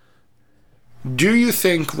 Do you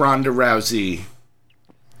think Ronda Rousey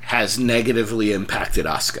has negatively impacted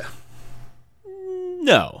Asuka?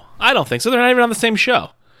 No, I don't think so. They're not even on the same show.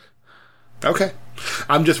 Okay.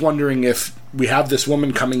 I'm just wondering if we have this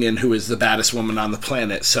woman coming in who is the baddest woman on the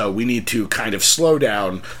planet, so we need to kind of slow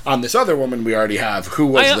down on this other woman we already have who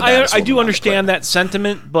was the baddest woman I do understand that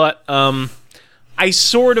sentiment, but I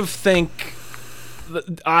sort of think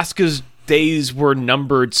Asuka's days were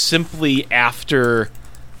numbered simply after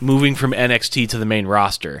moving from NXT to the main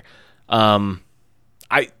roster.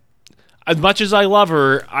 As much as I love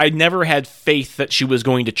her, I never had faith that she was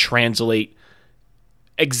going to translate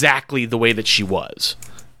exactly the way that she was.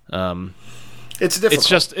 It's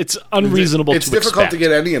difficult. It's unreasonable to expect. It's difficult to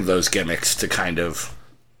get any of those gimmicks to kind of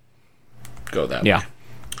go that way.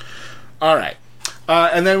 All right.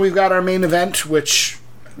 And then we've got our main event, which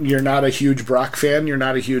you're not a huge Brock fan. You're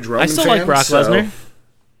not a huge Roman fan. I still like Brock Lesnar.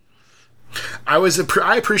 I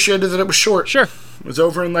appreciated that it was short. Sure. It was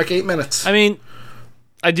over in like 8 minutes. I mean,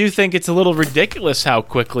 I do think it's a little ridiculous how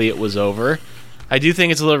quickly it was over. I do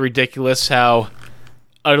think it's a little ridiculous how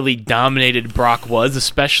utterly dominated Brock was,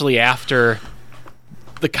 especially after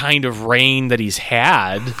the kind of reign that he's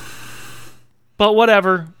had. But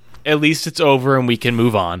whatever. At least it's over and we can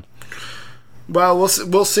move on. Well,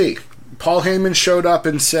 we'll see. Paul Heyman showed up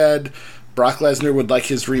and said Brock Lesnar would like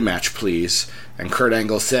his rematch, please. And Kurt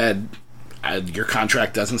Angle said, your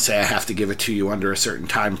contract doesn't say I have to give it to you under a certain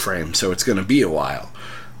time frame, so it's going to be a while.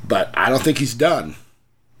 But I don't think he's done.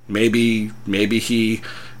 Maybe he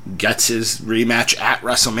gets his rematch at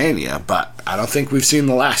WrestleMania, but I don't think we've seen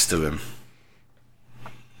the last of him.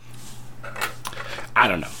 I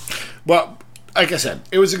don't know. Well, like I said,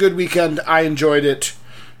 it was a good weekend. I enjoyed it.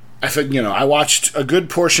 I think, I watched a good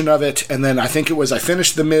portion of it, and then I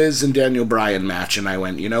finished the Miz and Daniel Bryan match, and I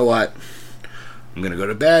went, you know what? I'm going to go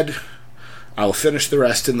to bed. I will finish the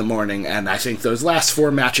rest in the morning, and I think those last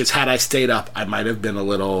 4 matches, had I stayed up, I might have been a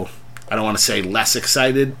little, I don't want to say less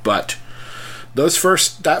excited, but that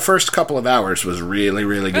first couple of hours was really,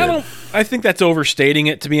 really good. I think that's overstating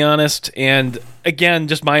it, to be honest, and again,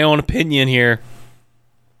 just my own opinion here.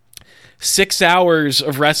 6 hours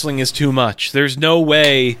of wrestling is too much. There's no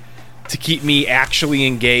way to keep me actually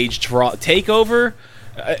engaged for TakeOver.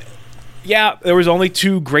 Yeah, there was only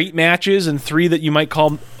 2 great matches and 3 that you might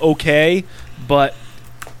call okay, but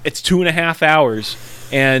it's 2.5 hours,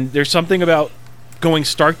 and there's something about going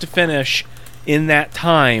start to finish in that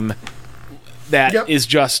time that is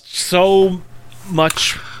just so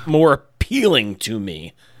much more appealing to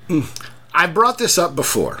me. I brought this up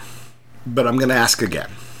before, but I'm going to ask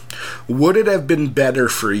again. Would it have been better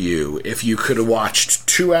for you if you could have watched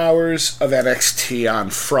 2 hours of NXT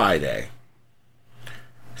on Friday,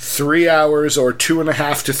 3 hours or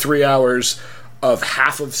 2.5 to 3 hours of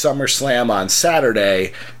half of SummerSlam on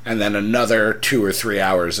Saturday, and then another 2 or 3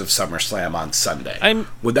 hours of SummerSlam on Sunday?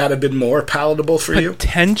 Would that have been more palatable for you?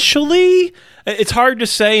 Potentially. It's hard to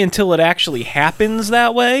say until it actually happens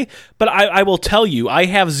that way, but I will tell you, I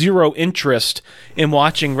have zero interest in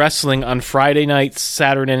watching wrestling on Friday night,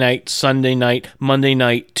 Saturday night, Sunday night, Monday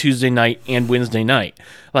night, Tuesday night, and Wednesday night.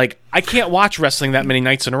 Like, I can't watch wrestling that many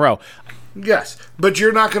nights in a row. Yes, but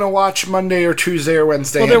you're not going to watch Monday or Tuesday or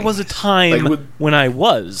Wednesday. Well, there was a time when I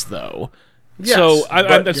was, though. Yes, so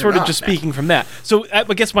I'm sort of just speaking from that. So I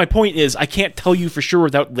guess my point is, I can't tell you for sure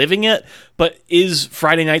without living it, but is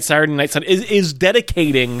Friday night, Saturday night, Sunday, is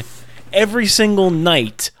dedicating every single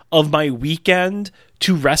night of my weekend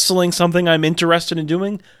to wrestling something I'm interested in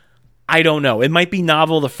doing? I don't know. It might be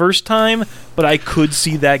novel the first time, but I could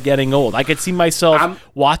see that getting old. I could see myself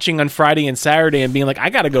watching on Friday and Saturday and being like,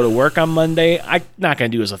 I got to go to work on Monday. I'm not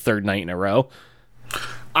going to do this a third night in a row.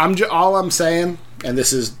 All I'm saying, and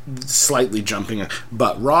this is slightly jumping,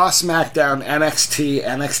 but Raw, SmackDown, NXT,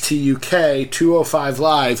 NXT UK, 205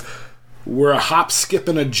 Live were a hop, skip,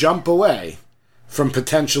 and a jump away from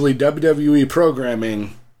potentially WWE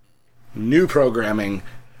programming, new programming,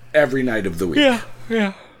 every night of the week.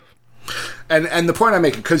 Yeah. And the point I'm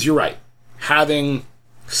making, because you're right, having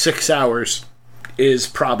 6 hours is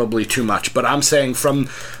probably too much. But I'm saying from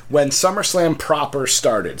when SummerSlam proper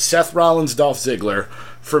started, Seth Rollins, Dolph Ziggler,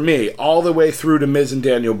 for me, all the way through to Miz and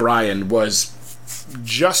Daniel Bryan was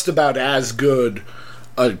just about as good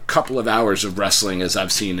a couple of hours of wrestling as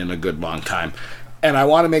I've seen in a good long time. And I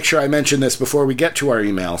want to make sure I mention this before we get to our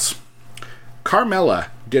emails. Carmella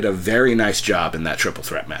did a very nice job in that triple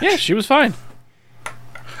threat match. Yeah, she was fine.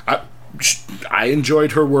 I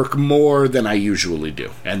enjoyed her work more than I usually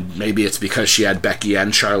do. And maybe it's because she had Becky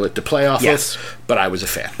and Charlotte to play off of, but I was a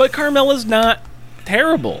fan. But Carmella's not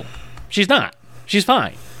terrible. She's not. She's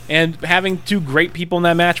fine. And having 2 great people in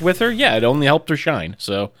that match with her, yeah, it only helped her shine.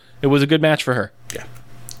 So it was a good match for her. Yeah.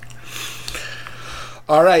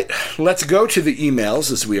 All right, let's go to the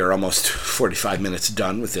emails as we are almost 45 minutes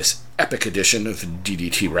done with this epic edition of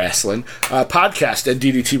DDT Wrestling. Podcast at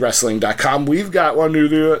ddtwrestling.com. We've got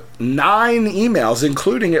 9 emails,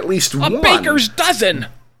 including at least one. A baker's dozen!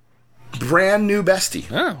 Brand new bestie.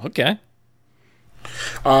 Oh, okay.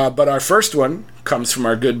 But our first one comes from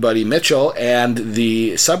our good buddy Mitchell, and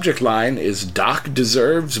the subject line is Doc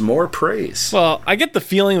deserves more praise. Well, I get the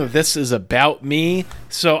feeling that this is about me,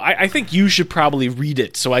 so I think you should probably read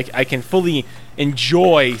it so I can fully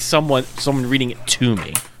enjoy someone reading it to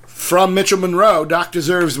me. From Mitchell Monroe, Doc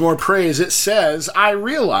deserves more praise. It says, I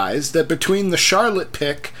realize that between the Charlotte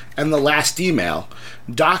pick and the last email,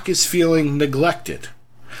 Doc is feeling neglected.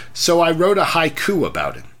 So I wrote a haiku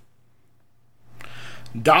about it.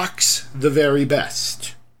 Doc's the very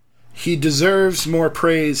best. He deserves more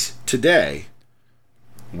praise today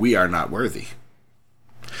we are not worthy.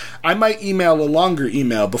 I might email a longer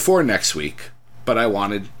email before next week, but I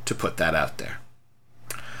wanted to put that out there.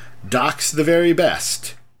 Doc's the very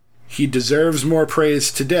best. He deserves more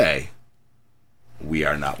praise today. We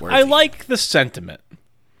are not worthy. I like the sentiment.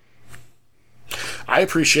 I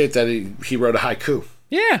appreciate that he wrote a haiku.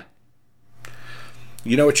 Yeah.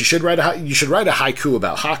 You know what you should write? You should write a haiku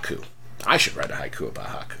about Haku. I should write a haiku about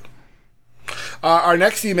Haku. Our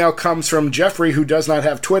next email comes from Jeffrey, who does not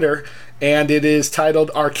have Twitter, and it is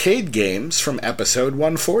titled Arcade Games from episode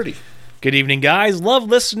 140. Good evening, guys. Love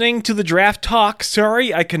listening to the draft talk.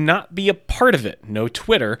 Sorry I cannot be a part of it. No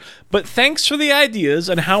Twitter. But thanks for the ideas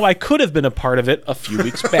and how I could have been a part of it a few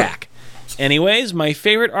weeks back. Anyways, my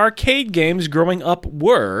favorite arcade games growing up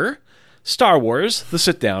were Star Wars, the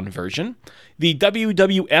sit-down version, the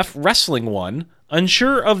WWF wrestling one,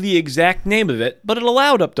 unsure of the exact name of it, but it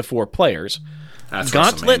allowed up to 4 players, That's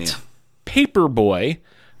Gauntlet, Paperboy,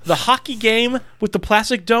 the hockey game with the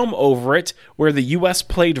plastic dome over it where the U.S.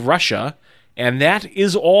 played Russia, and that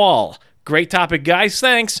is all. Great topic, guys.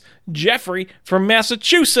 Thanks. Jeffrey from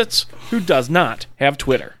Massachusetts, who does not have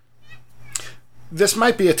Twitter. This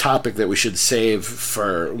might be a topic that we should save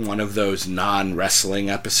for one of those non-wrestling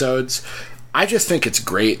episodes. I just think it's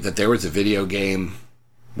great that there was a video game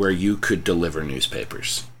where you could deliver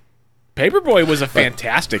newspapers. Paperboy was a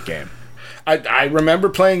fantastic game. I remember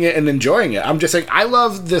playing it and enjoying it. I'm just saying, I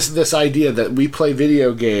love this idea that we play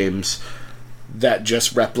video games that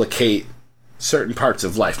just replicate certain parts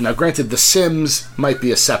of life. Now, granted, The Sims might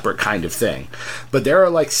be a separate kind of thing, but there are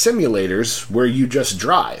like simulators where you just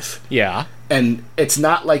drive. Yeah. And it's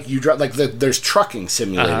not like you drive, like there's trucking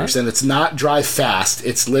simulators, and it's not drive fast.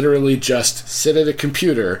 It's literally just sit at a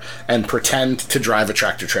computer and pretend to drive a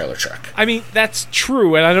tractor-trailer truck. I mean, that's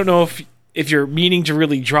true, and I don't know if you're meaning to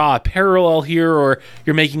really draw a parallel here or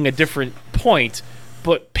you're making a different point,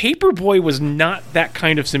 but Paperboy was not that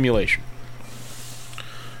kind of simulation.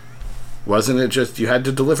 Wasn't it just you had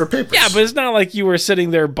to deliver papers? Yeah, but it's not like you were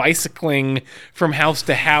sitting there bicycling from house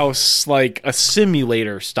to house like a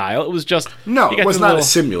simulator style. It was just... No, it was not a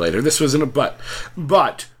simulator. This wasn't a...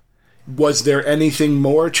 But was there anything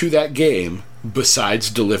more to that game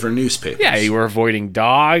besides deliver newspapers? Yeah, you were avoiding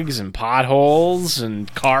dogs and potholes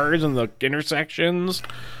and cars in the intersections.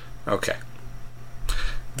 Okay.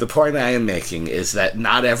 The point I am making is that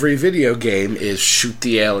not every video game is shoot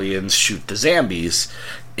the aliens, shoot the zombies.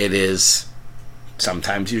 It is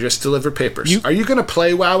sometimes you just deliver papers. Are you going to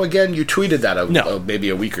play WoW again? You tweeted that maybe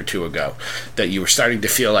a week or two ago, that you were starting to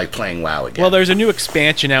feel like playing WoW again. Well, there's a new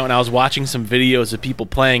expansion out, and I was watching some videos of people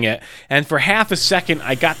playing it, and for half a second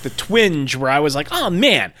I got the twinge where I was like, oh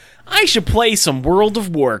man, I should play some World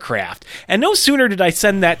of Warcraft. And no sooner did I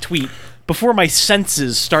send that tweet before my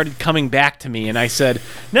senses started coming back to me, and I said,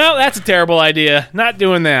 no, that's a terrible idea. Not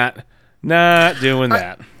doing that. Not doing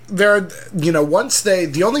that.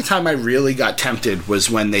 The only time I really got tempted was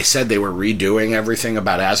when they said they were redoing everything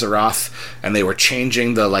about Azeroth, and they were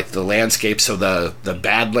changing the landscape, so the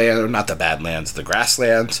the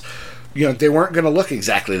grasslands, they weren't going to look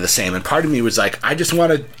exactly the same. And part of me was like, I just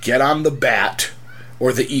want to get on the bat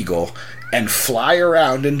or the eagle and fly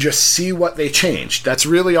around and just see what they changed. That's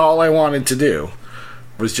really all I wanted to do,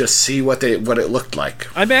 was just see what it looked like.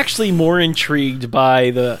 I'm actually more intrigued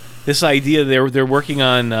by this idea they're working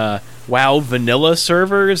on WoW vanilla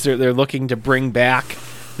servers. They're looking to bring back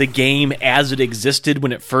the game as it existed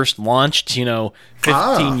when it first launched,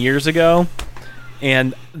 15 years ago.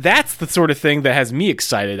 And that's the sort of thing that has me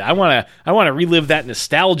excited. I want to relive that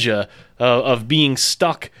nostalgia of being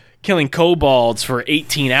stuck killing kobolds for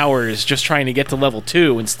 18 hours just trying to get to level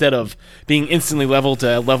 2 instead of being instantly leveled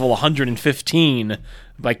to level 115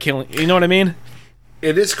 by killing, you know what I mean?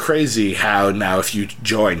 It is crazy how now if you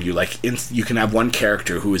join, you can have one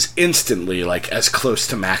character who is instantly as close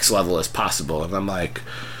to max level as possible, and I'm like,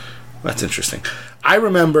 that's interesting. I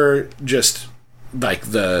remember just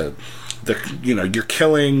you're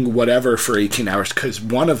killing whatever for 18 hours because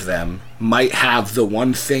one of them might have the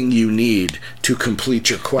one thing you need to complete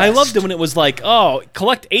your quest. I loved it when it was like, oh,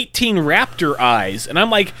 collect 18 raptor eyes, and I'm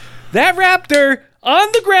like, that raptor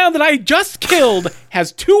on the ground that I just killed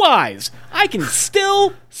has 2 eyes. I can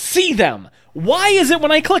still see them. Why is it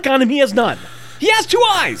when I click on him he has none? He has 2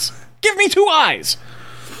 eyes. Give me 2 eyes.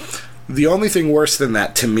 The only thing worse than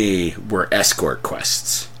that to me were escort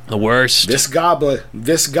quests. The worst. This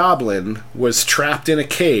goblin was trapped in a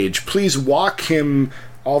cage. Please walk him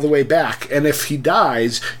all the way back, and if he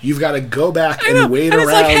dies, you've got to go back and wait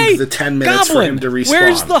around the 10 minutes for him to respawn.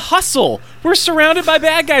 Where's the hustle? We're surrounded by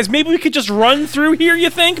bad guys. Maybe we could just run through here,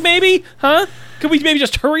 you think, maybe? Huh? Could we maybe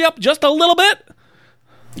just hurry up just a little bit?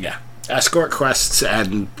 Yeah. escort quests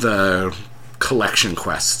and the collection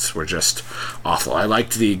quests were just awful. I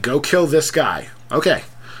liked the go kill this guy. Okay,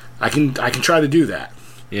 I can try to do that.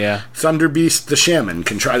 Yeah. Thunder Beast the Shaman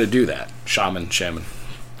can try to do that. Shaman.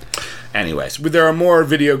 Anyways, there are more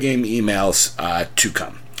video game emails to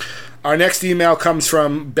come. Our next email comes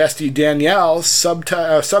from Bestie Danielle,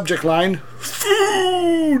 subject line,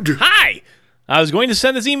 food! Hi! I was going to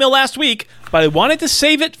send this email last week, but I wanted to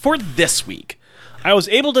save it for this week. I was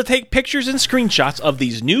able to take pictures and screenshots of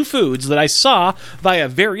these new foods that I saw via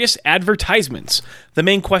various advertisements. The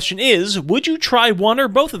main question is, would you try one or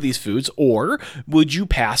both of these foods, or would you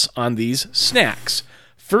pass on these snacks?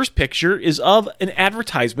 First picture is of an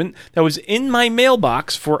advertisement that was in my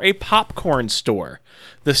mailbox for a popcorn store.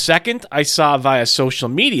 The second I saw via social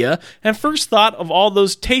media, and first thought of all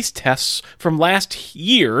those taste tests from last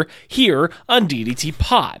year here on DDT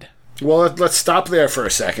Pod. Well, let's stop there for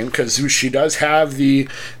a second, because she does have the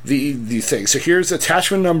thing. So here's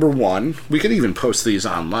attachment number 1. We could even post these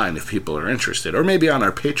online if people are interested, or maybe on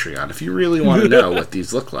our Patreon if you really want to know what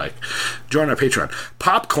these look like. Join our Patreon.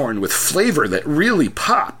 Popcorn with flavor that really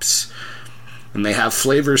pops. And they have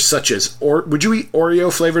flavors such as, would you eat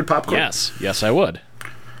Oreo flavored popcorn? Yes, I would.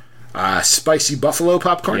 Spicy buffalo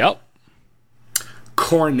popcorn? Yep.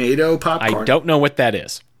 Cornado popcorn? I don't know what that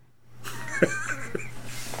is.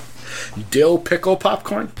 Dill pickle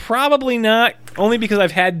popcorn? Probably not, only because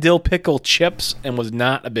I've had dill pickle chips and was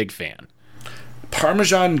not a big fan.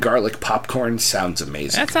 Parmesan garlic popcorn sounds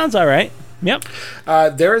amazing. That sounds all right. Yep.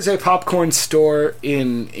 There is a popcorn store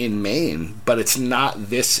in Maine, but it's not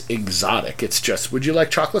this exotic. It's just, would you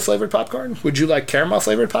like chocolate flavored popcorn? Would you like caramel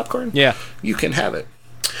flavored popcorn? Yeah. You can have it.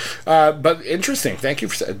 But interesting. Thank you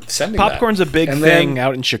for sending Popcorn's that. a big thing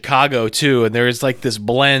out in Chicago, too, and there is like this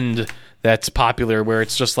blend that's popular where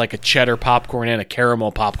it's just like a cheddar popcorn and a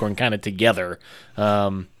caramel popcorn kind of together,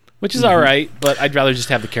 which is all right, but I'd rather just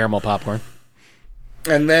have the caramel popcorn.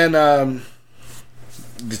 And then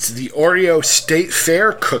it's the Oreo State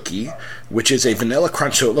Fair cookie, which is a vanilla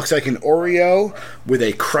crunch. So it looks like an Oreo with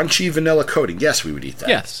a crunchy vanilla coating. Yes, we would eat that.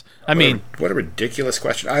 Yes. I mean, what a ridiculous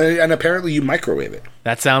question. And apparently you microwave it.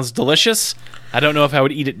 That sounds delicious. I don't know if I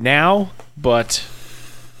would eat it now, but...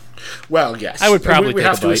 Well, yes. I would probably we take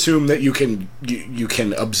have a to bite. assume that you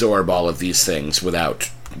can absorb all of these things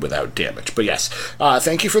without damage. But yes,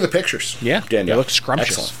 thank you for the pictures. Yeah, Danielle. they look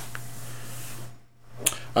scrumptious.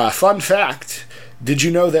 Excellent. Fun fact: did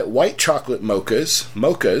you know that white chocolate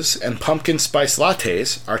mochas, and pumpkin spice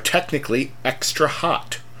lattes are technically extra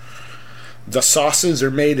hot? The sauces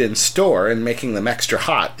are made in store, and making them extra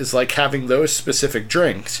hot is like having those specific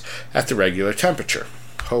drinks at the regular temperature.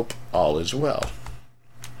 Hope all is well.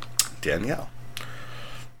 Danielle.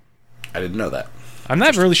 I didn't know that. I'm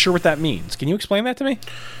not really sure what that means. Can you explain that to me?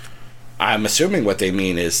 I'm assuming what they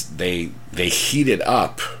mean is they heat it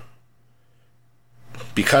up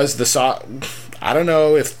because the sauce... I don't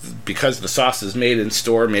know if because the sauce is made in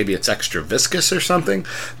store, maybe it's extra viscous or something,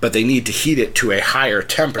 but they need to heat it to a higher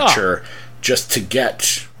temperature just to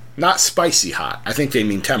get... Not spicy hot. I think they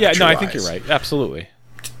mean temperature-wise. Yeah, no, I think you're right. Absolutely.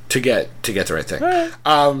 To get the right thing. Right.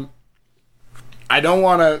 I don't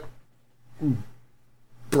want to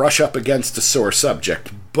brush up against a sore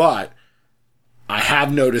subject, but I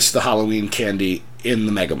have noticed the Halloween candy in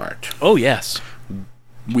the Mega Mart. Oh, yes.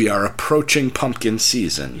 We are approaching pumpkin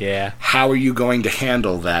season. Yeah. How are you going to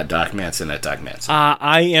handle that, Doc Manson at Doc Manson?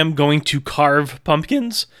 I am going to carve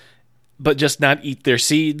pumpkins, but just not eat their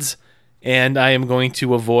seeds, and I am going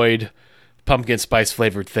to avoid pumpkin spice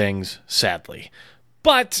flavored things, sadly.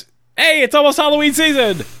 But... hey, it's almost Halloween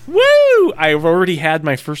season! Woo! I've already had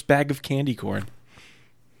my first bag of candy corn.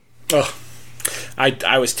 Oh,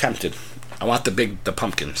 I was tempted. I want the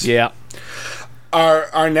pumpkins. Yeah.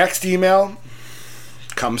 Our next email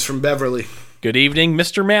comes from Beverly. Good evening,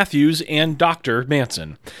 Mr. Matthews and Dr.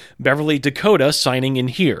 Manson. Beverly Dakota signing in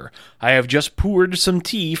here. I have just poured some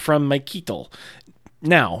tea from my kettle.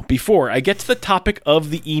 Now, before I get to the topic of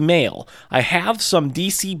the email, I have some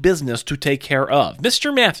DC business to take care of.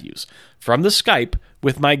 Mr. Matthews, from the Skype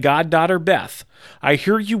with my goddaughter Beth, I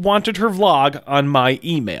hear you wanted her vlog on my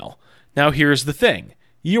email. Now here's the thing.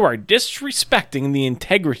 You are disrespecting the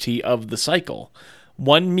integrity of the cycle.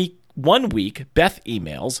 1 week, Beth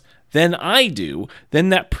emails, then I do, then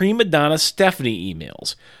that prima donna Stephanie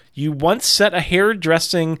emails. You once set a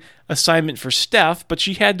hairdressing assignment for Steph, but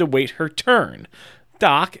she had to wait her turn.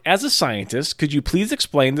 Doc, as a scientist, could you please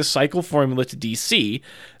explain the cycle formula to DC?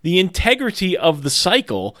 The integrity of the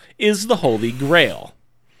cycle is the holy grail.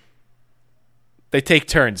 They take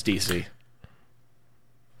turns, DC.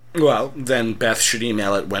 Well, then Beth should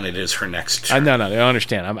email it when it is her next turn. No, I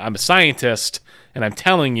understand. I'm a scientist, and I'm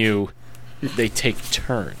telling you, they take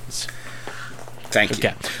turns. Thank you.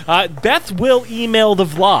 Okay. Beth will email the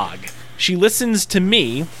vlog. She listens to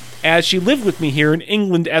me as she lived with me here in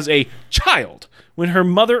England as a child when her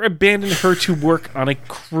mother abandoned her to work on a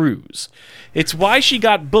cruise. It's why she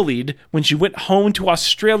got bullied when she went home to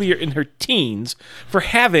Australia in her teens for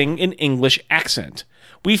having an English accent.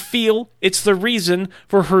 We feel it's the reason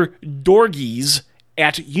for her dorgies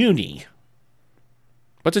at uni.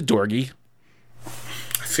 What's a dorgie?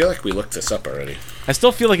 I feel like we looked this up already. I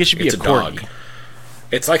still feel like it should be a corgi. Dog.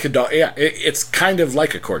 It's like a dog. Yeah, it's kind of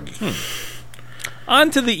like a corgi.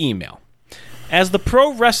 On to the email. As the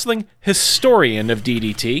pro wrestling historian of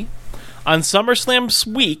DDT, on SummerSlam's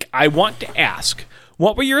week, I want to ask,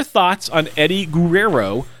 what were your thoughts on Eddie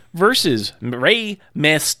Guerrero versus Rey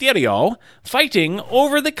Mysterio fighting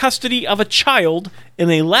over the custody of a child in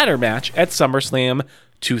a ladder match at SummerSlam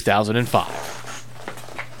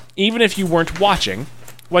 2005? Even if you weren't watching,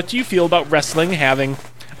 what do you feel about wrestling having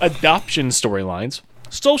adoption storylines,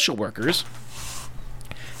 social workers,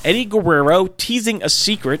 Eddie Guerrero teasing a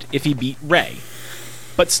secret if he beat Rey,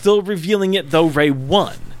 but still revealing it though Rey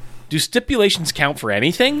won? Do stipulations count for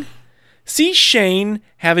anything? See Shane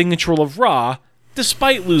having control of Raw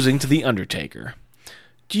despite losing to The Undertaker.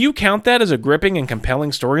 Do you count that as a gripping and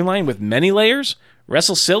compelling storyline with many layers,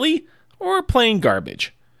 wrestle silly, or plain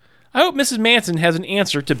garbage? I hope Mrs. Manson has an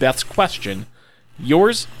answer to Beth's question.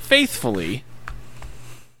 Yours faithfully,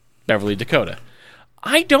 Beverly Dakota.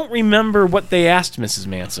 I don't remember what they asked Mrs.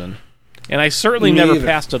 Manson, and I certainly never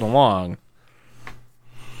passed it along.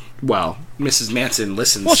 Well, Mrs. Manson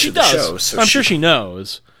listens she to the does. show. So I'm sure she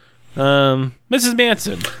knows. Mrs.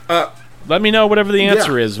 Manson, let me know whatever the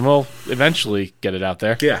answer is, and we'll eventually get it out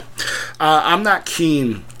there. Yeah. I'm not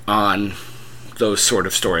keen on those sort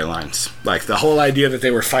of storylines. Like, the whole idea that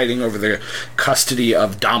they were fighting over the custody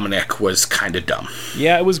of Dominic was kind of dumb.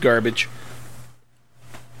 Yeah, it was garbage.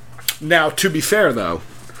 Now, to be fair, though,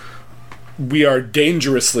 we are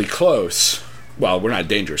dangerously close. Well, we're not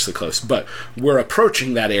dangerously close, but we're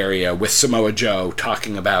approaching that area with Samoa Joe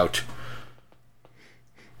talking about,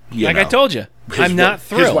 I told you, I'm not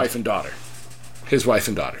thrilled. His wife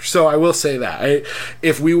and daughter. So I will say that.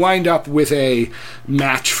 If we wind up with a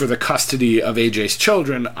match for the custody of AJ's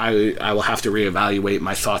children, I will have to reevaluate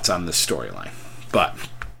my thoughts on this storyline. But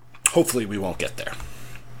hopefully we won't get there.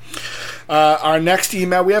 Our next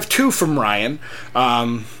email, we have two from Ryan.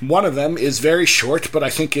 One of them is very short, but I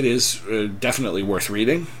think it is definitely worth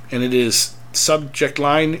reading. And it is subject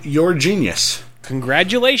line, "You're genius."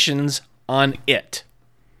 Congratulations on it.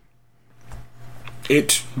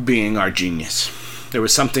 It being our genius. There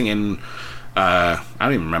was something in... I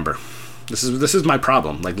don't even remember. This is my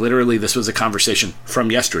problem. Like, literally, this was a conversation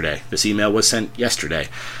from yesterday. This email was sent yesterday.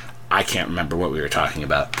 I can't remember what we were talking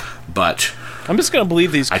about, but... I'm just going to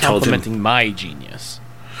believe that he's complimenting my genius.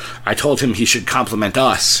 I told him he should compliment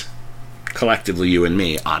us, collectively, you and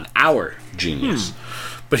me, on our genius.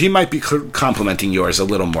 But he might be complimenting yours a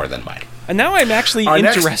little more than mine. And now I'm actually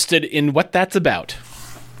interested in what that's about.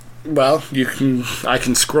 Well, I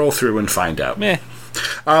can scroll through and find out. Meh.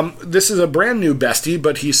 This is a brand new bestie,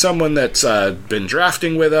 but he's someone that's been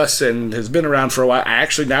drafting with us and has been around for a while. I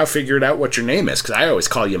actually now figured out what your name is, because I always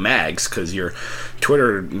call you Mags, because your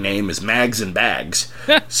Twitter name is Mags and Bags.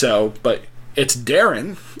 But it's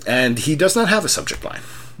Darren, and he does not have a subject line.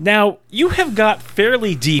 Now, you have got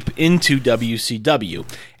fairly deep into WCW.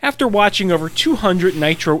 After watching over 200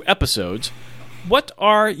 Nitro episodes, what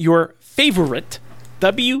are your favorite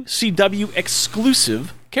WCW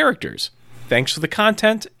exclusive characters? Thanks for the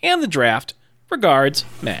content and the draft. Regards,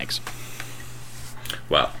 Mags.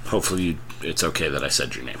 Well, hopefully it's okay that I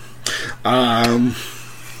said your name.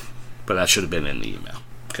 But that should have been in the email,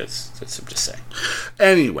 because I'm just saying.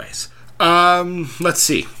 Anyways, let's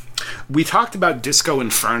see. We talked about Disco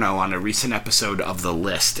Inferno on a recent episode of The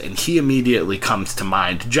List, and he immediately comes to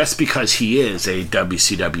mind just because he is a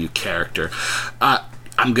WCW character.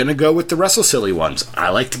 I'm going to go with the Wrestle Silly ones. I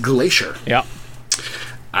liked Glacier. Yeah.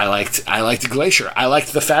 I liked Glacier. I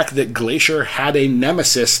liked the fact that Glacier had a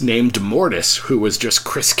nemesis named Mortis, who was just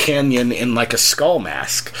Chris Kanyon in like a skull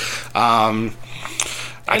mask. I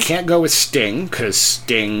can't go with Sting, because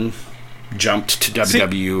Sting jumped to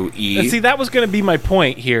WWE. See, that was going to be my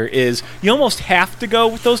point here, is you almost have to go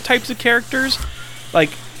with those types of characters.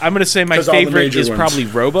 Like, I'm going to say my favorite is probably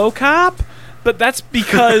RoboCop, but that's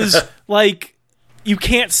because, like... You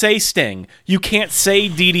can't say Sting. You can't say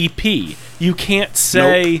DDP. You can't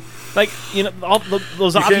say all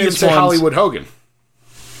those obvious can't even say ones. Hollywood Hogan.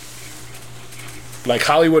 Like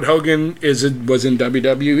Hollywood Hogan was in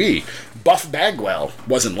WWE. Buff Bagwell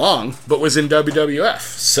wasn't long, but was in WWF.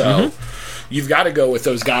 So you've got to go with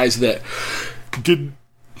those guys that did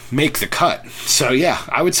make the cut. So yeah,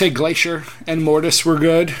 I would say Glacier and Mortis were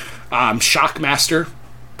good. Shockmaster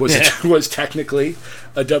was technically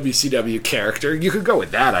a WCW character. You could go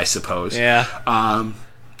with that, I suppose. Yeah.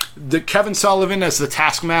 The Kevin Sullivan as the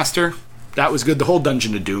Taskmaster, that was good. The whole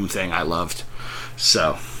Dungeon of Doom thing I loved.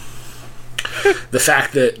 So the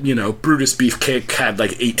fact that, Brutus Beefcake had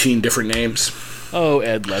like 18 different names. Oh,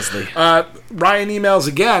 Ed Leslie. Ryan emails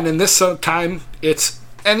again, and this time it's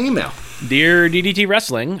an email. Dear DDT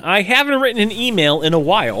Wrestling, I haven't written an email in a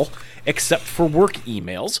while, except for work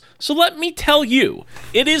emails, so let me tell you,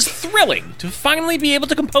 it is thrilling to finally be able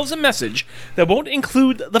to compose a message that won't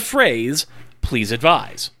include the phrase, please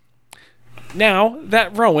advise. Now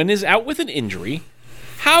that Rowan is out with an injury,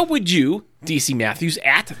 how would you, DC Matthews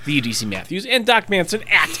at the DC Matthews, and Doc Manson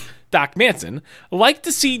at Doc Manson, like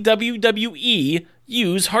to see WWE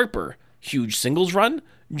use Harper? Huge singles run?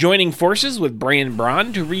 Joining forces with Bray and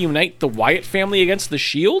Braun to reunite the Wyatt family against the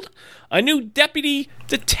Shield? A new deputy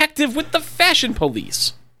detective with the Fashion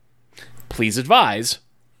Police? Please advise,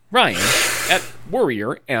 Ryan at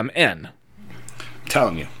Warrior MN.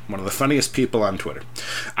 Telling you, one of the funniest people on Twitter.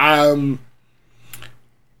 Well,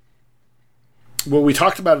 we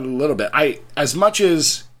talked about it a little bit. As much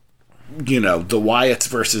as, the Wyatts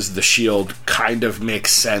versus the Shield kind of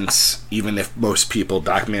makes sense, even if most people,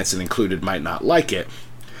 Doc Manson included, might not like it.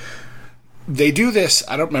 They do this,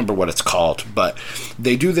 I don't remember what it's called, but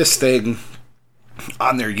they do this thing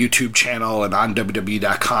on their YouTube channel and on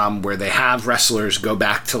WWE.com where they have wrestlers go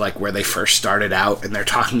back to like where they first started out, and they're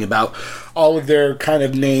talking about all of their kind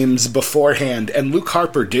of names beforehand. And Luke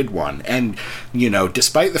Harper did one, and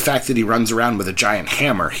despite the fact that he runs around with a giant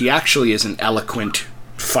hammer, he actually is an eloquent,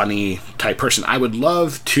 funny type person. I would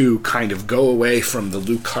love to kind of go away from the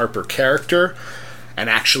Luke Harper character and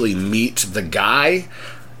actually meet the guy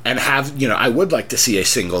and have, I would like to see a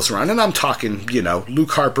singles run. And I'm talking, Luke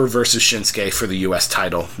Harper versus Shinsuke for the U.S.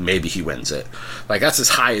 title. Maybe he wins it. Like, that's as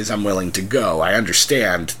high as I'm willing to go. I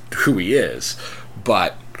understand who he is.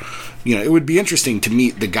 But, it would be interesting to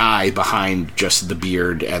meet the guy behind just the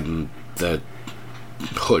beard and the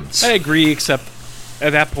hoods. I agree, except at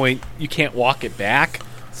that point, you can't walk it back.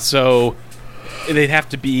 So they'd have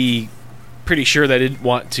to be pretty sure they didn't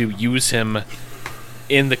want to use him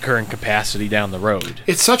in the current capacity down the road.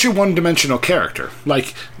 It's such a one-dimensional character.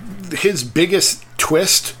 Like, his biggest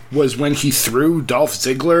twist was when he threw Dolph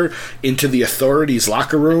Ziggler into the Authority's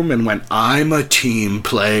locker room and went, I'm a team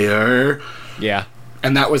player. Yeah.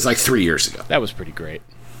 And that was like 3 years ago. That was pretty great.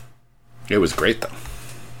 It was great, though.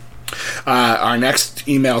 Our next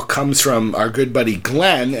email comes from our good buddy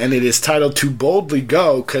Glenn, and it is titled To Boldly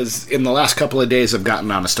Go, because in the last couple of days I've gotten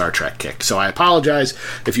on a Star Trek kick. So I apologize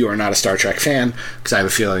if you are not a Star Trek fan, because I have a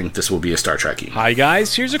feeling this will be a Star Trek email. Hi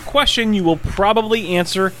guys, here's a question you will probably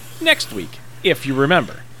answer next week, if you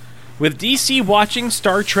remember. With DC watching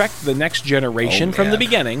Star Trek The Next Generation from the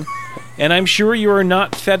beginning, and I'm sure you are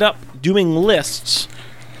not fed up doing lists,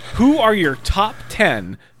 who are your top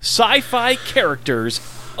 10 sci-fi characters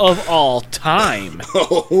of all time?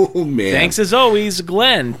 Oh, man. Thanks as always,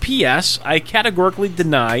 Glenn. P.S. I categorically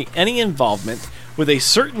deny any involvement with a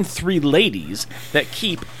certain 3 ladies that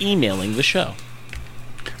keep emailing the show.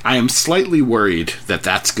 I am slightly worried that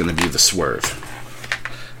that's going to be the swerve.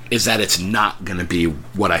 Is that it's not going to be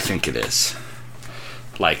what I think it is.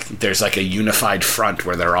 Like, there's like a unified front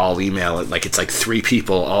where they're all emailing. Like, it's like 3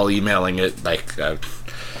 people all emailing it. Like,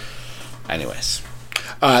 anyways.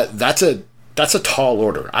 That's a tall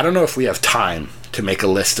order. I don't know if we have time to make a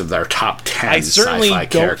list of our top 10 sci-fi characters of all time. I certainly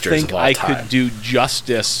don't think I could do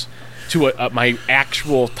justice to my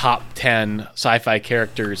actual top 10 sci-fi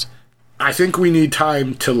characters. I think we need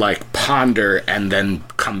time to, like, ponder and then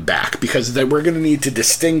come back, because then we're going to need to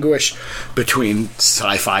distinguish between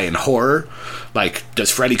sci-fi and horror. Like,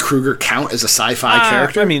 does Freddy Krueger count as a sci-fi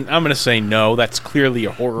character? I mean, I'm going to say no. That's clearly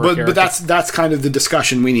a horror character. But that's kind of the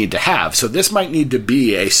discussion we need to have. So this might need to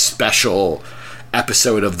be a special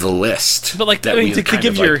episode of the list. But, like,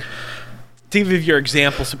 to give your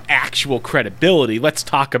example some actual credibility, let's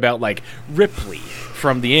talk about, like, Ripley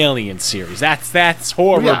from the Alien series. That's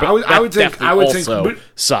horror, yeah, but I would think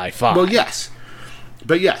sci-fi. Well, yes.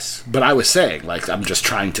 But I was saying, like, I'm just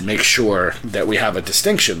trying to make sure that we have a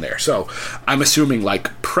distinction there. So I'm assuming,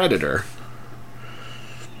 like, Predator,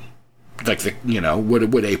 like,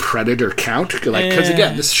 would a Predator count? Like, because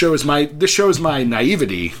again, this shows my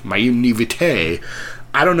naivety, my naivete.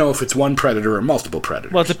 I don't know if it's one Predator or multiple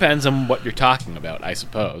Predators. Well, it depends on what you're talking about, I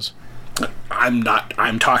suppose.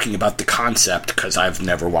 I'm talking about the concept because I've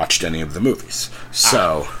never watched any of the movies.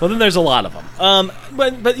 So well, then there's a lot of them.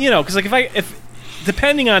 But because like if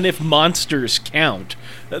depending on if monsters count,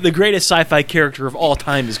 the greatest sci-fi character of all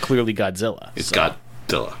time is clearly Godzilla. It's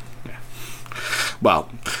Godzilla. Yeah. Well,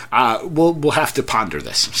 we'll have to ponder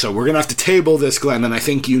this. So we're gonna have to table this, Glenn. And I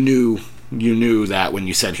think you knew that when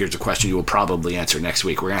you said here's a question you will probably answer next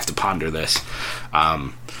week. We're gonna have to ponder this.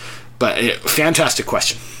 But fantastic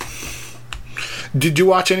question. Did you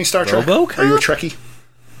watch any Star Trek? RoboCop? Are you a Trekkie?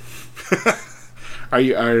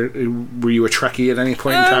 Were you a Trekkie at any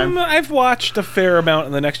point in time? I've watched a fair amount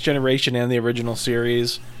in the Next Generation and the original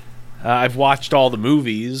series. I've watched all the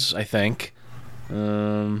movies, I think.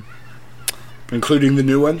 Including the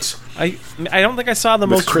new ones? I don't think I saw the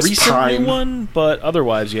most Chris recent Pine. new one, but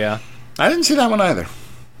otherwise, yeah. I didn't see that one either.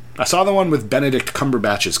 I saw the one with Benedict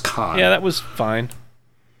Cumberbatch's Khan. Yeah, that was fine.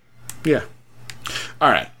 Yeah. All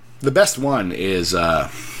right. The best one is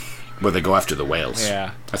where they go after the whales.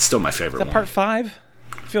 Yeah. That's still my favorite Is that one. part 5?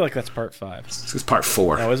 I feel like that's part 5. This is part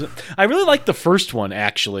 4. Oh, is it? I really like the first one,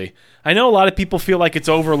 actually. I know a lot of people feel like it's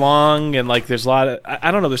overlong and like there's a lot of...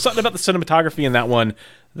 I don't know. There's something about the cinematography in that one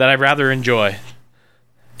that I rather enjoy.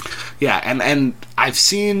 Yeah, and I've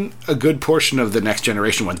seen a good portion of the Next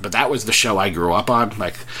Generation ones, but that was the show I grew up on,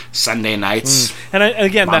 like Sunday nights. And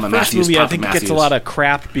again, Mama that first Matthews, movie, I Papa think it gets a Matthews. lot of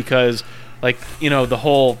crap because, like, the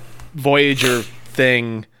whole Voyager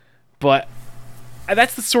thing. But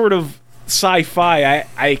that's the sort of sci-fi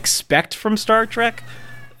I expect from Star Trek.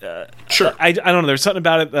 Sure. I don't know. There's something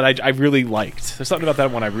about it that I really liked. There's something about that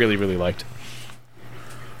one I really, really liked.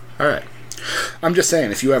 All right. I'm just saying,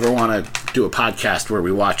 if you ever want to do a podcast where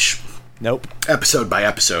we watch Nope. episode by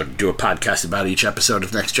episode, do a podcast about each episode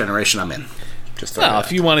of Next Generation, I'm in. Just Well,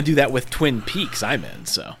 if you want to do that with Twin Peaks, I'm in,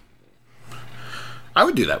 so. I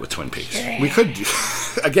would do that with Twin Peaks. We could do,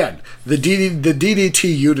 again, the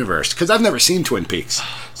DDT universe, because I've never seen Twin Peaks.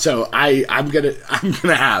 So I'm gonna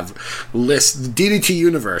have lists. The DDT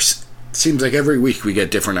universe seems like every week we get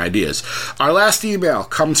different ideas. Our last email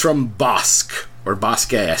comes from Bosk or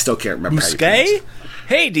Bosque. I still can't remember how you pronounce Busquet? it.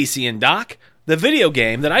 Hey, DC and Doc. The video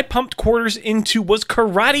game that I pumped quarters into was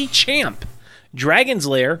Karate Champ, Dragon's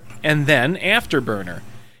Lair, and then Afterburner.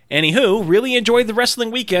 Anywho, really enjoyed the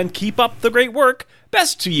wrestling weekend. Keep up the great work.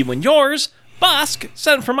 Best to you and yours. Bosk,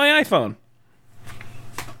 sent from my iPhone.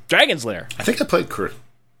 Dragon's Lair. I think I played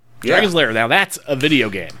Dragon's Lair. Now that's a video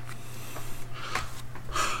game.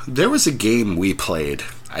 There was a game we played,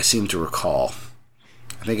 I seem to recall.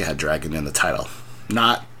 I think it had Dragon in the title.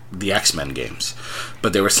 Not the X-Men games.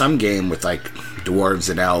 But there was some game with, like, dwarves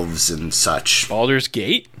and elves and such. Baldur's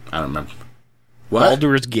Gate? I don't remember. What?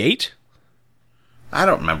 Baldur's Gate? I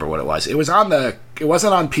don't remember what it was. It was it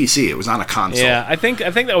wasn't on PC. It was on a console. Yeah, I think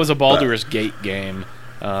that was a Baldur's Gate game.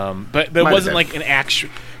 But it Might wasn't have like been. an actual...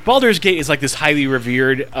 Baldur's Gate is like this highly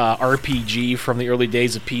revered RPG from the early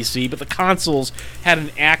days of PC, but the consoles had an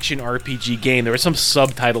action RPG game. There was some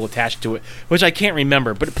subtitle attached to it, which I can't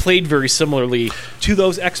remember, but it played very similarly to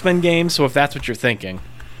those X-Men games, so if that's what you're thinking,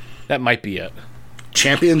 that might be it.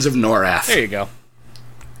 Champions of Norath. There you go.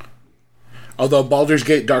 Although Baldur's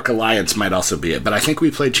Gate Dark Alliance might also be it, but I think we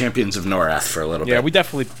played Champions of Norath for a little Yeah, bit. we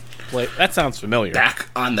definitely play... That sounds familiar. Back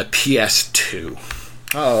on the PS2.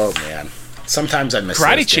 Oh, man. Sometimes I miss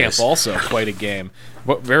Karate those Champ days. also quite a game.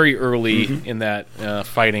 Very early in that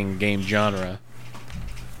fighting game genre.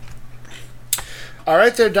 All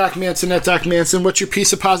right there, Doc Manson at Doc Manson. What's your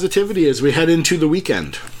piece of positivity as we head into the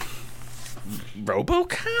weekend?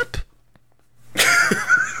 RoboCop?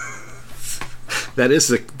 That is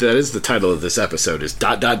the title of this episode is ...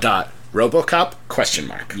 RoboCop ?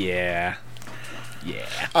 Yeah.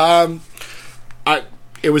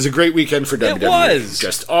 It was a great weekend for WWE. It was.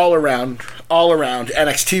 Just all around.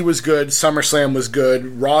 NXT was good. SummerSlam was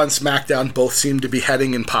good. Raw and SmackDown both seem to be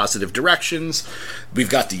heading in positive directions. We've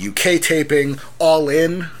got the UK taping, All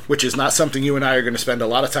In, which is not something you and I are going to spend a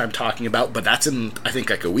lot of time talking about, but that's in, I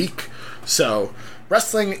think, like a week. So,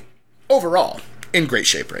 wrestling overall in great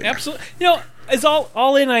shape right Absolutely. Is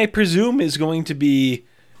all In, I presume, is going to be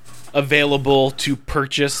available to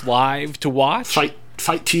purchase live to watch? now.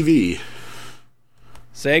 Fight TV.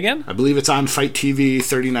 Say again? I believe it's on Fight TV,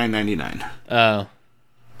 $39.99. Oh.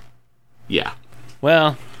 Yeah.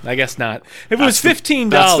 Well, I guess not. If it That's was the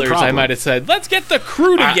 $15, I problem. might have said, let's get the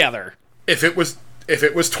crew together. If it was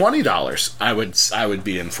 $20, I would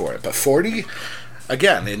be in for it. But $40,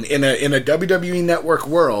 again, in a WWE Network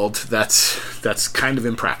world, that's kind of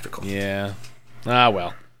impractical. Yeah. Ah,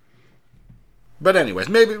 well. But anyways,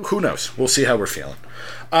 maybe, who knows? We'll see how we're feeling.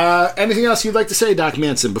 Anything else you'd like to say, Doc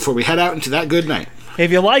Manson, before we head out into that good night? If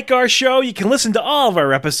you like our show, you can listen to all of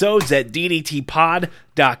our episodes at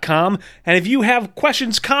ddtpod.com. And if you have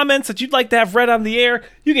questions, comments that you'd like to have read on the air,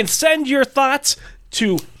 you can send your thoughts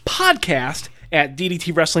to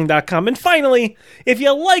podcast@ddtwrestling.com. And finally, if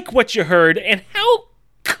you like what you heard, and how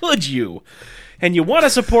could you, and you want to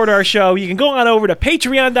support our show, you can go on over to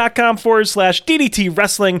patreon.com/DDT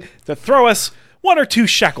Wrestling to throw us 1 or 2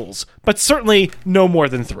 shekels, but certainly no more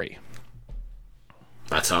than 3.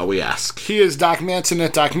 That's all we ask. He is Doc Manson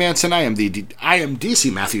at Doc Manson. I am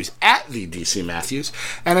DC Matthews at the DC Matthews.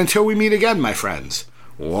 And until we meet again, my friends,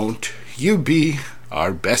 won't you be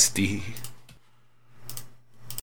our bestie?